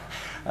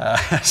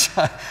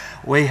 So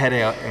we had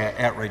our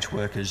outreach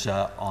workers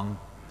on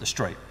the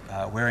street,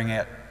 wearing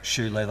out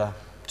shoe leather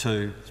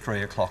 2,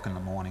 3 o'clock in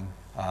the morning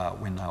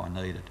when they were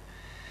needed.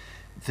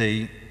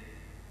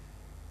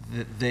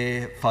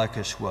 Their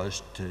focus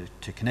was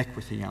to connect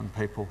with the young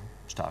people,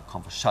 start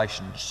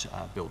conversations,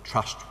 build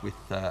trust with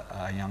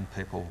young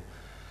people,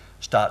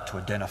 start to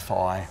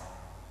identify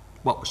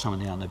what were some of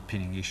the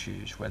underpinning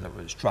issues, whether it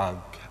was drug,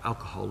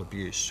 alcohol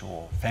abuse,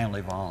 or family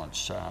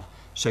violence,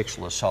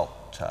 sexual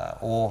assault,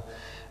 or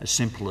as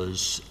simple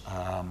as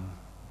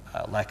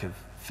lack of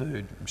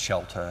food,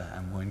 shelter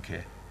and wound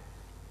care.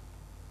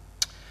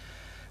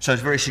 So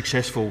it's a very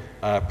successful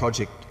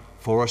project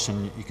for us,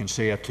 and you can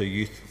see our 2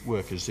 youth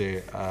workers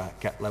there,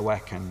 Gat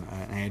Lawak and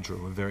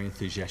Andrew, were very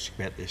enthusiastic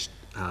about this,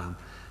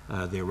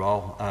 their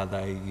role.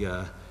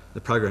 The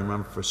program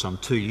ran for some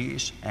 2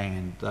 years,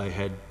 and they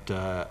had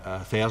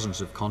thousands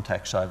of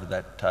contacts over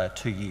that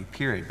 2-year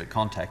period, but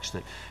contacts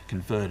that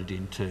converted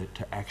into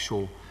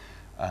actual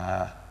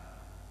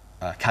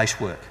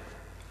casework.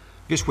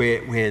 I guess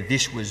where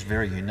this was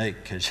very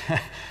unique, because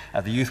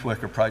the youth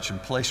worker approach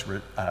and police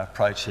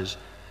approaches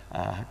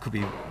could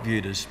be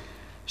viewed as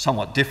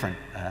somewhat different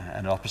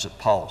and opposite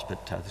poles,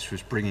 but this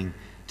was bringing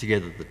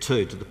together the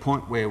 2 to the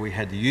point where we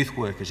had the youth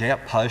workers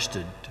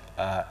outposted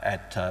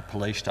at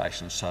police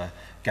stations. So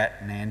Gat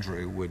and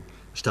Andrew would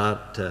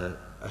start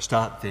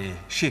their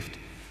shift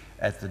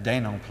at the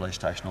Dandenong Police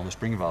Station or the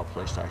Springvale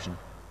Police Station,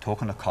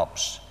 talking to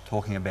cops,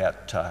 talking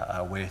about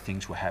where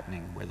things were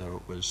happening, whether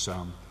it was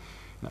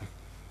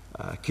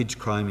kids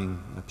chroming,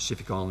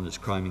 Pacific Islanders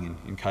chroming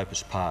in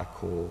Capers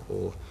Park,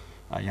 or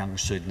young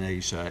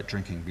Sudanese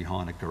drinking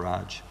behind a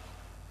garage.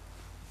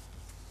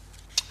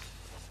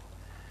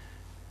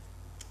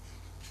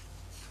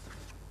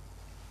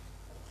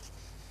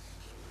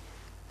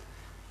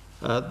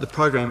 The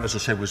program, as I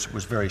said, was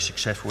very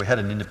successful. We had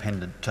an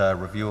independent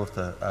review of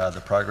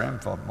the program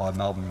by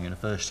Melbourne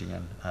University,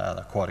 and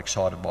they're quite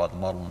excited by the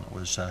model, and it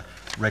was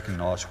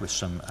recognised with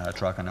some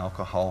drug and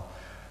alcohol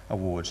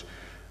awards.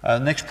 The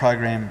next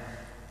program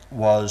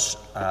was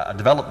a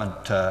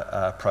development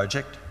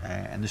project,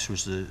 and this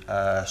was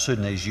the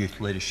Sudanese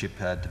Youth Leadership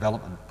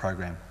Development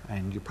Program.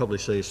 And you'll probably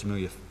see a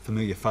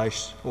familiar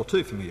face, or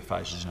two familiar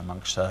faces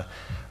amongst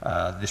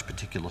this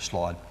particular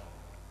slide.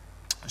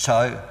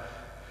 So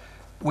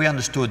we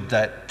understood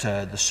that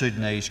the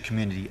Sudanese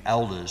community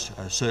elders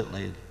are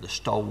certainly the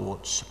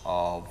stalwarts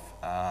of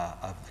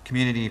the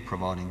community,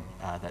 providing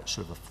that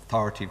sort of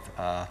authoritative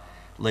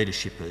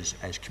leadership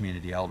as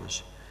community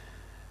elders.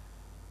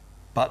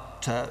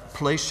 But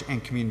police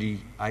and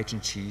community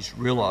agencies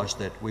realised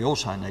that we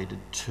also needed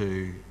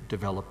to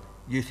develop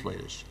youth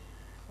leaders.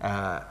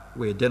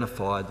 We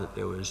identified that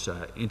there was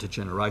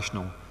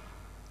intergenerational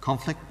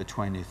conflict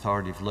between the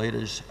authoritative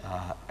leaders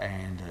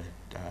and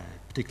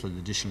particularly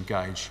the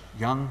disengaged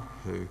young,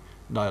 who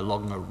no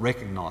longer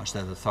recognised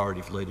that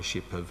authoritative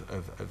leadership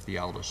of the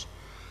elders.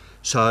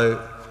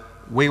 So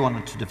we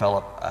wanted to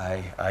develop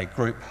a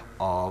group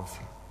of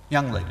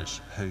young leaders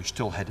who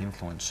still had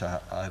influence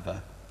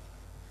over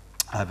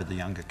the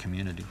younger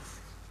community.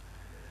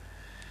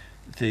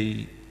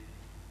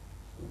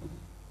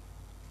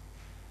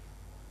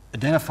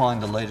 Identifying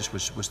the leaders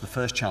was the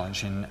first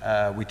challenge, and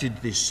we did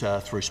this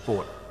through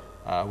sport.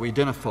 We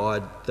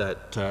identified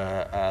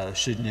that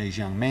Sudanese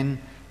young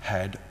men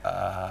had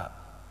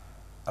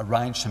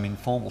arranged some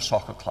informal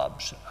soccer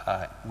clubs,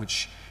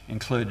 which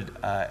included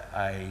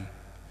a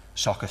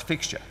soccer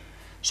fixture.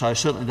 So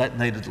certainly that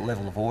needed a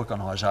level of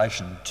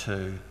organisation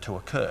to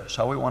occur.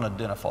 So we wanted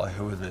to identify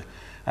who were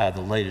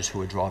the leaders who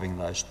were driving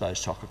those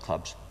soccer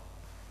clubs.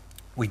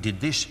 We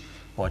did this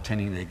by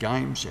attending their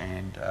games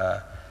and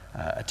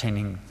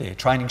attending their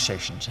training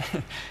sessions.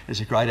 There's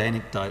a great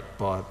anecdote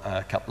by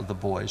a couple of the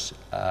boys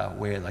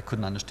where they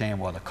couldn't understand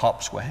why the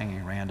cops were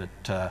hanging around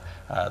at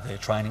their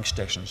training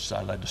stations,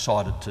 so they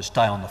decided to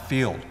stay on the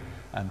field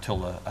until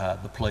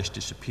the police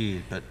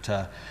disappeared.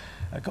 But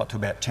it got to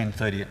about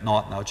 10:30 at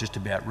night and they were just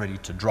about ready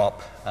to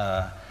drop.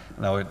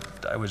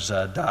 It was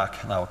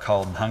dark and they were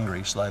cold and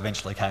hungry, so they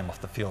eventually came off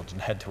the fields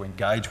and had to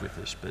engage with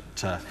us.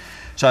 But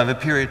so over a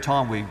period of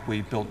time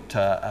we built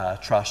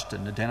trust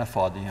and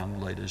identified the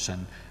young leaders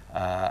and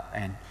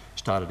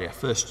started our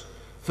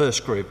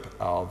first group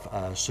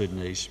of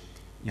Sudanese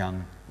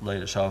young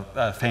leaders. So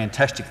a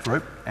fantastic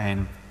group,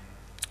 and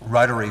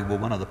Rotary were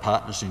one of the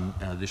partners in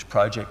this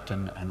project,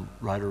 and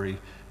Rotary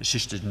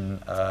assisted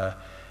in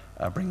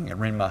bringing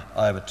Carisma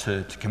over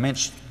to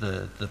commence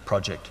the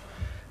project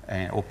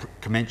or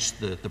commence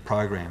the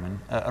program. And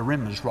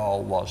Carisma's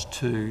role was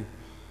to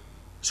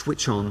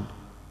switch on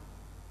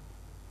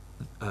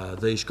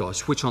these guys,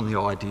 switch on the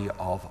idea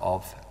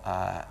of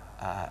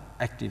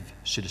active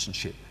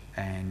citizenship,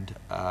 and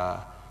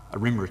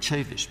Carisma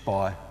achieved this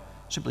by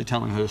simply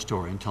telling her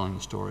story and telling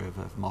the story of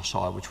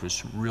Mossai, which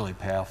was really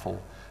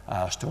powerful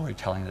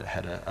storytelling that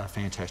had a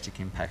fantastic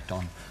impact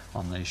on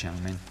these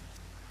young men.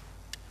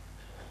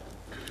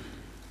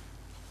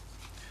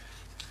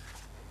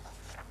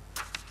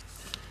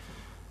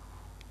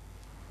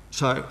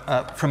 So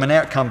from an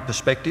outcome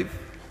perspective,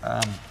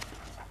 out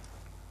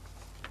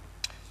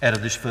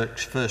of this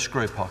first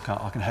group,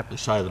 I can happily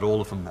say that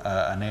all of them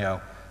are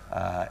now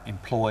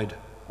employed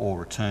or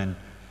returned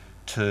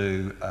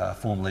to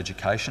formal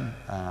education.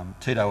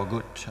 Tito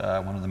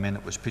Agut, one of the men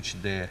that was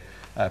pictured there,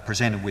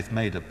 presented with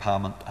me to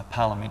a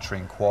parliamentary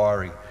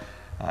inquiry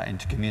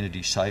into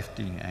community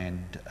safety,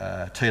 and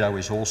Tito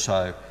is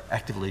also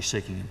actively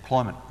seeking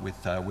employment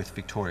with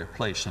Victoria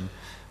Police. And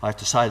I have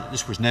to say that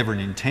this was never an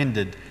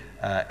intended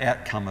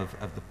outcome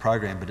of the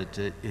program, but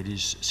it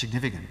is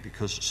significant,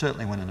 because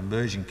certainly when an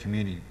emerging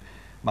community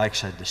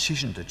makes a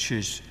decision to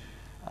choose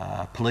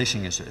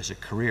policing as a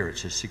career,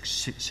 it's a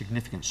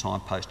significant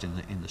signpost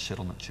in the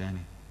settlement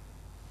journey.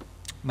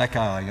 Mackay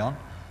Ayon.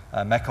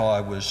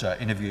 Mackay was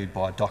interviewed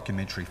by a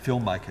documentary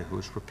filmmaker who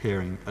was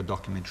preparing a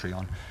documentary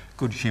on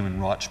good human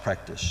rights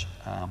practice.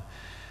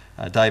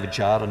 David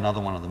Jard,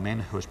 another one of the men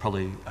who was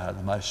probably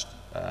the most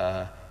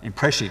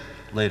impressive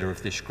leader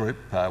of this group,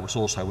 was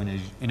also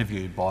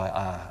interviewed by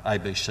our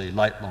ABC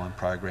Late Line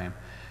program.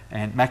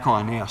 And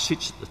Mackay now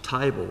sits at the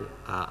table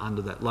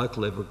under that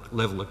local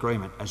level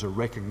agreement as a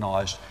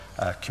recognised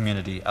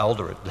community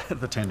elder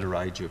at the tender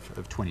age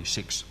of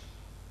 26.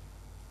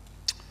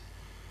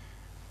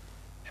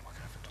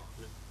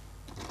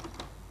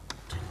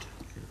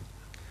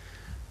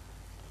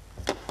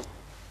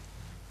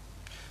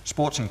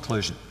 Sports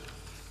inclusion.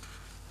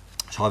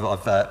 So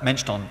I've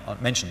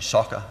mentioned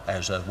soccer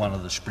as one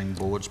of the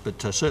springboards, but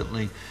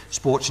certainly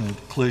sports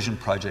inclusion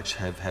projects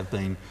have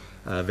been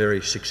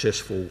very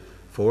successful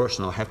for us,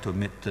 and I have to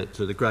admit that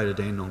the Greater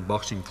Dandenong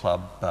Boxing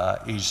Club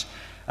is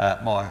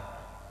my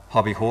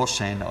hobby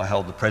horse, and I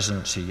held the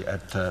presidency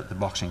at the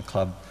boxing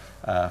club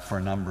for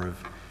a number of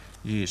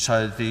years.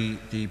 So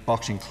the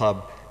boxing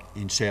club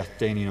in South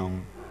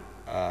Dandenong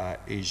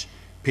is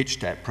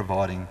pitched at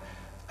providing,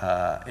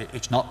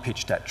 it's not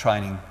pitched at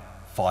training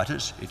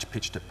fighters. It's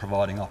pitched at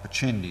providing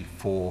opportunity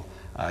for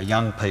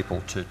young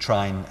people to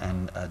train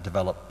and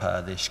develop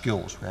their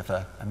skills. We have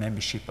a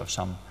membership of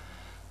some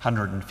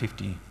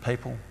 150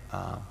 people.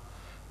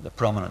 The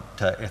predominant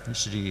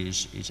ethnicity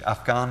is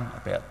Afghan.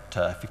 About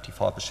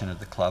 55% of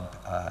the club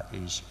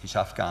is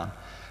Afghan.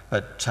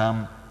 But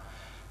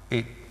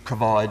it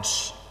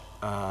provides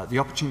the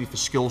opportunity for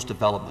skills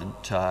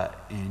development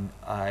in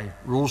a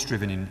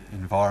rules-driven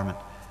environment,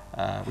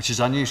 which is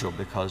unusual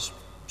because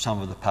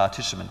some of the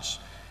participants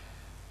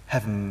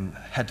haven't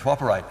had to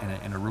operate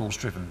in a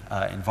rules-driven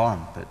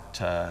environment, but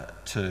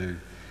to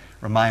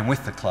remain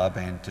with the club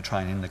and to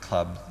train in the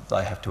club,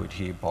 they have to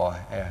adhere by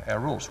our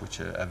rules, which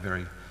are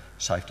very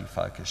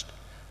safety-focused.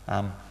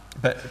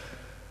 But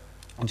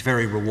it's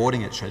very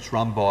rewarding. It's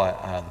run by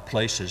the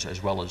police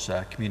as well as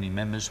community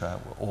members,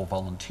 all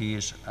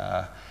volunteers.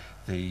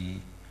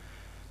 The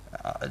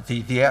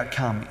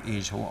outcome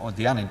is, or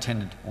the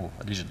unintended, or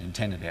it isn't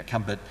intended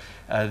outcome, but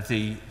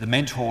the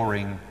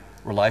mentoring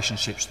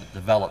relationships that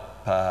develop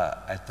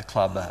at the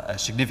club are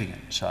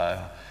significant.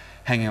 So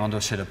hanging onto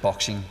a set of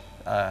boxing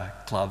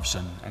gloves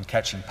and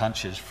catching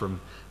punches from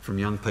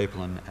young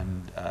people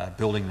and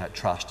building that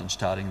trust and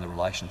starting the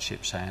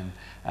relationships,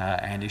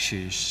 and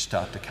issues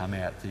start to come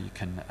out that you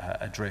can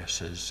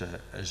address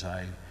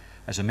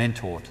as a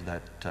mentor to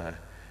that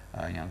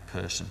young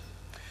person.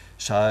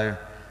 So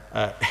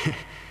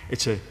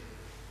it's a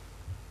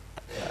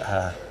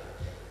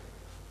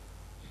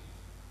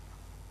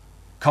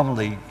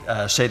commonly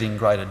said in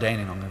Greater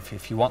Dandenong,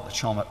 if you want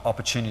the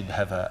opportunity to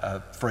have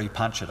a free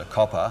punch at a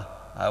copper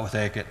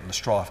without getting the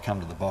strife, come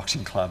to the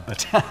boxing club.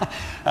 But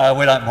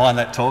we don't mind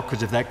that talk,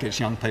 because if that gets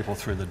young people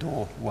through the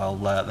door, well,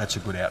 that's a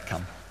good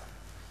outcome.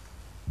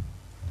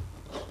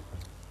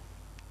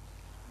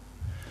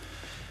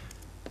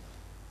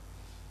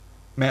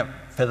 Mount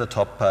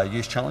Feathertop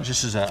Youth Challenge.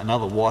 This is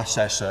another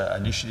YSAS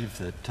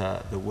initiative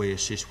that we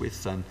assist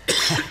with, and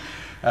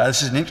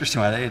this is an interesting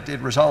one. It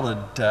resulted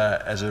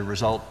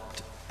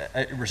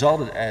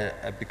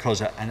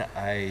because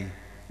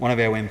one of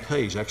our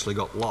MPs actually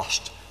got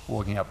lost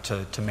walking up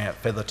to Mount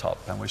Feathertop,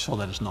 and we saw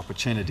that as an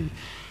opportunity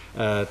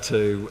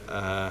to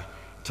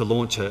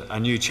launch a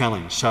new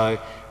challenge. So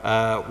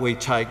we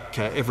take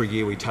every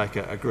year we take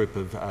a group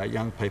of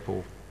young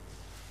people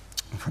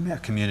from our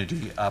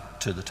community up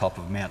to the top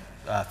of Mount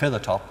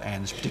Feathertop,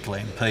 and this particular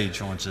MP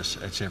joins us.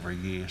 It's every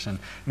year, and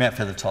Mount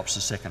Feathertop's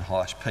the second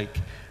highest peak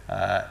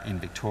in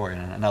Victoria,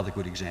 and another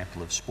good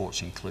example of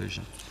sports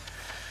inclusion.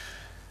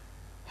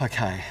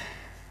 Okay,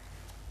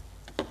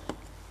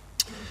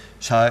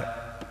 so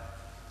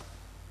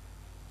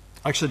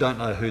I actually don't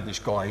know who this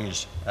guy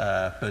is,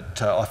 but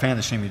I found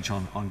this image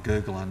on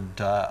Google, and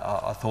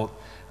I thought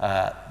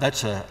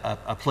that's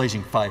a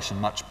pleasing face, and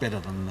much better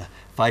than the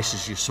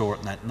faces you saw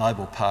in that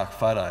Noble Park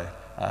photo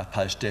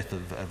post-death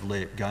of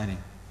Liep Goney.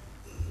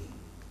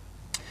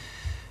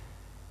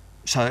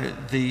 So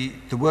the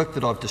work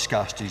that I've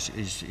discussed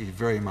is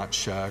very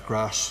much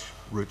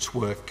grassroots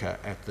work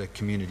at the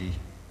community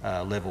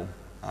level,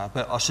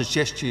 but I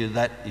suggest to you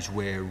that is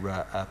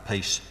where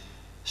peace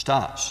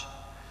starts.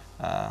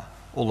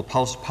 All the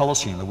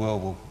policy in the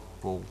world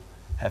will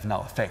have no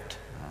effect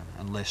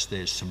unless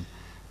there's some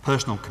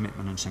personal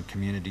commitment and some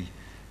community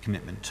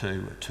commitment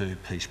to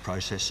peace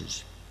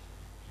processes.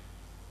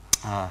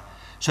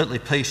 Certainly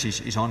peace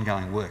is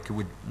ongoing work. It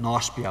would be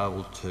nice to be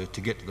able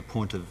to get to the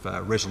point of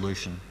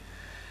resolution,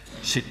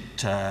 sit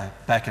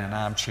back in an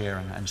armchair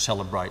and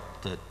celebrate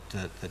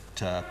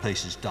that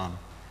peace is done.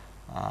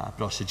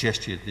 But I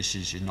suggest to you that this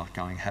is not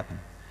going to happen.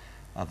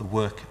 The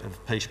work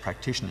of peace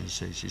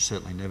practitioners is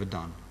certainly never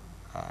done.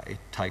 It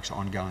takes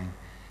ongoing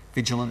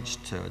vigilance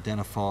to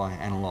identify,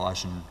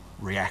 analyse and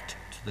react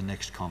to the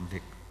next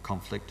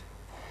conflict.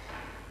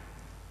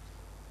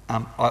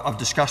 I've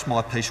discussed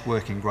my peace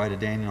work in Greater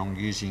Dandenong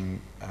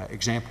using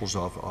examples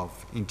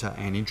of inter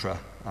and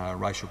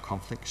intra-racial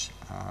conflicts,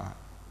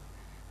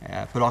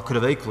 but I could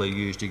have equally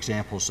used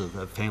examples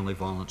of family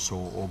violence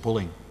or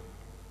bullying.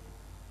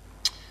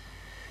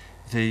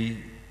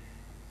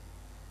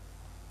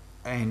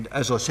 And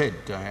as I said,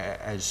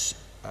 as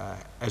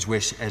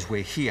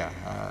we're here,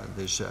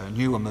 there's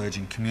new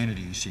emerging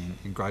communities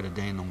in Greater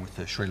Dandenong with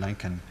the Sri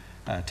Lankan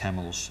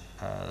Tamils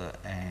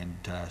and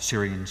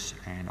Syrians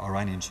and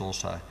Iranians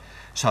also.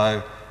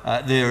 So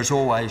there is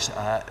always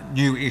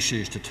new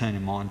issues to turn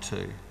your mind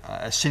to.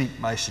 A cynic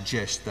may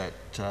suggest that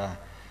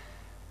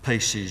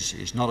peace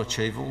is not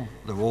achievable.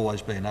 There will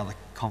always be another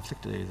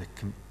conflict at either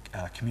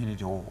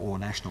community or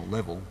national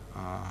level.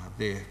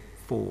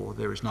 Therefore,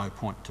 there is no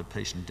point to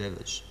peace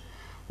endeavours.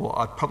 Well,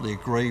 I'd probably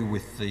agree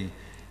with the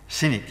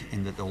cynic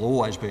in that there'll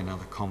always be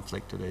another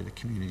conflict at either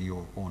community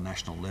or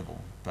national level,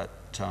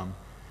 but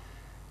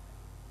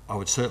I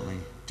would certainly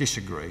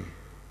disagree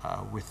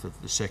with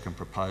the second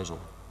proposal.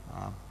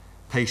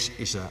 Peace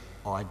is an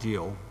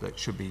ideal that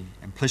should be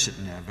implicit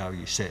in our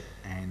value set,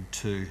 and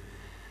to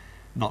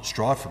not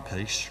strive for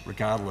peace,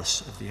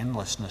 regardless of the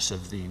endlessness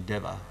of the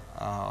endeavour,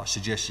 I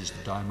suggest is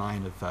the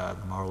domain of the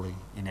morally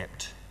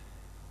inept.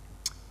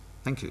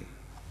 Thank you.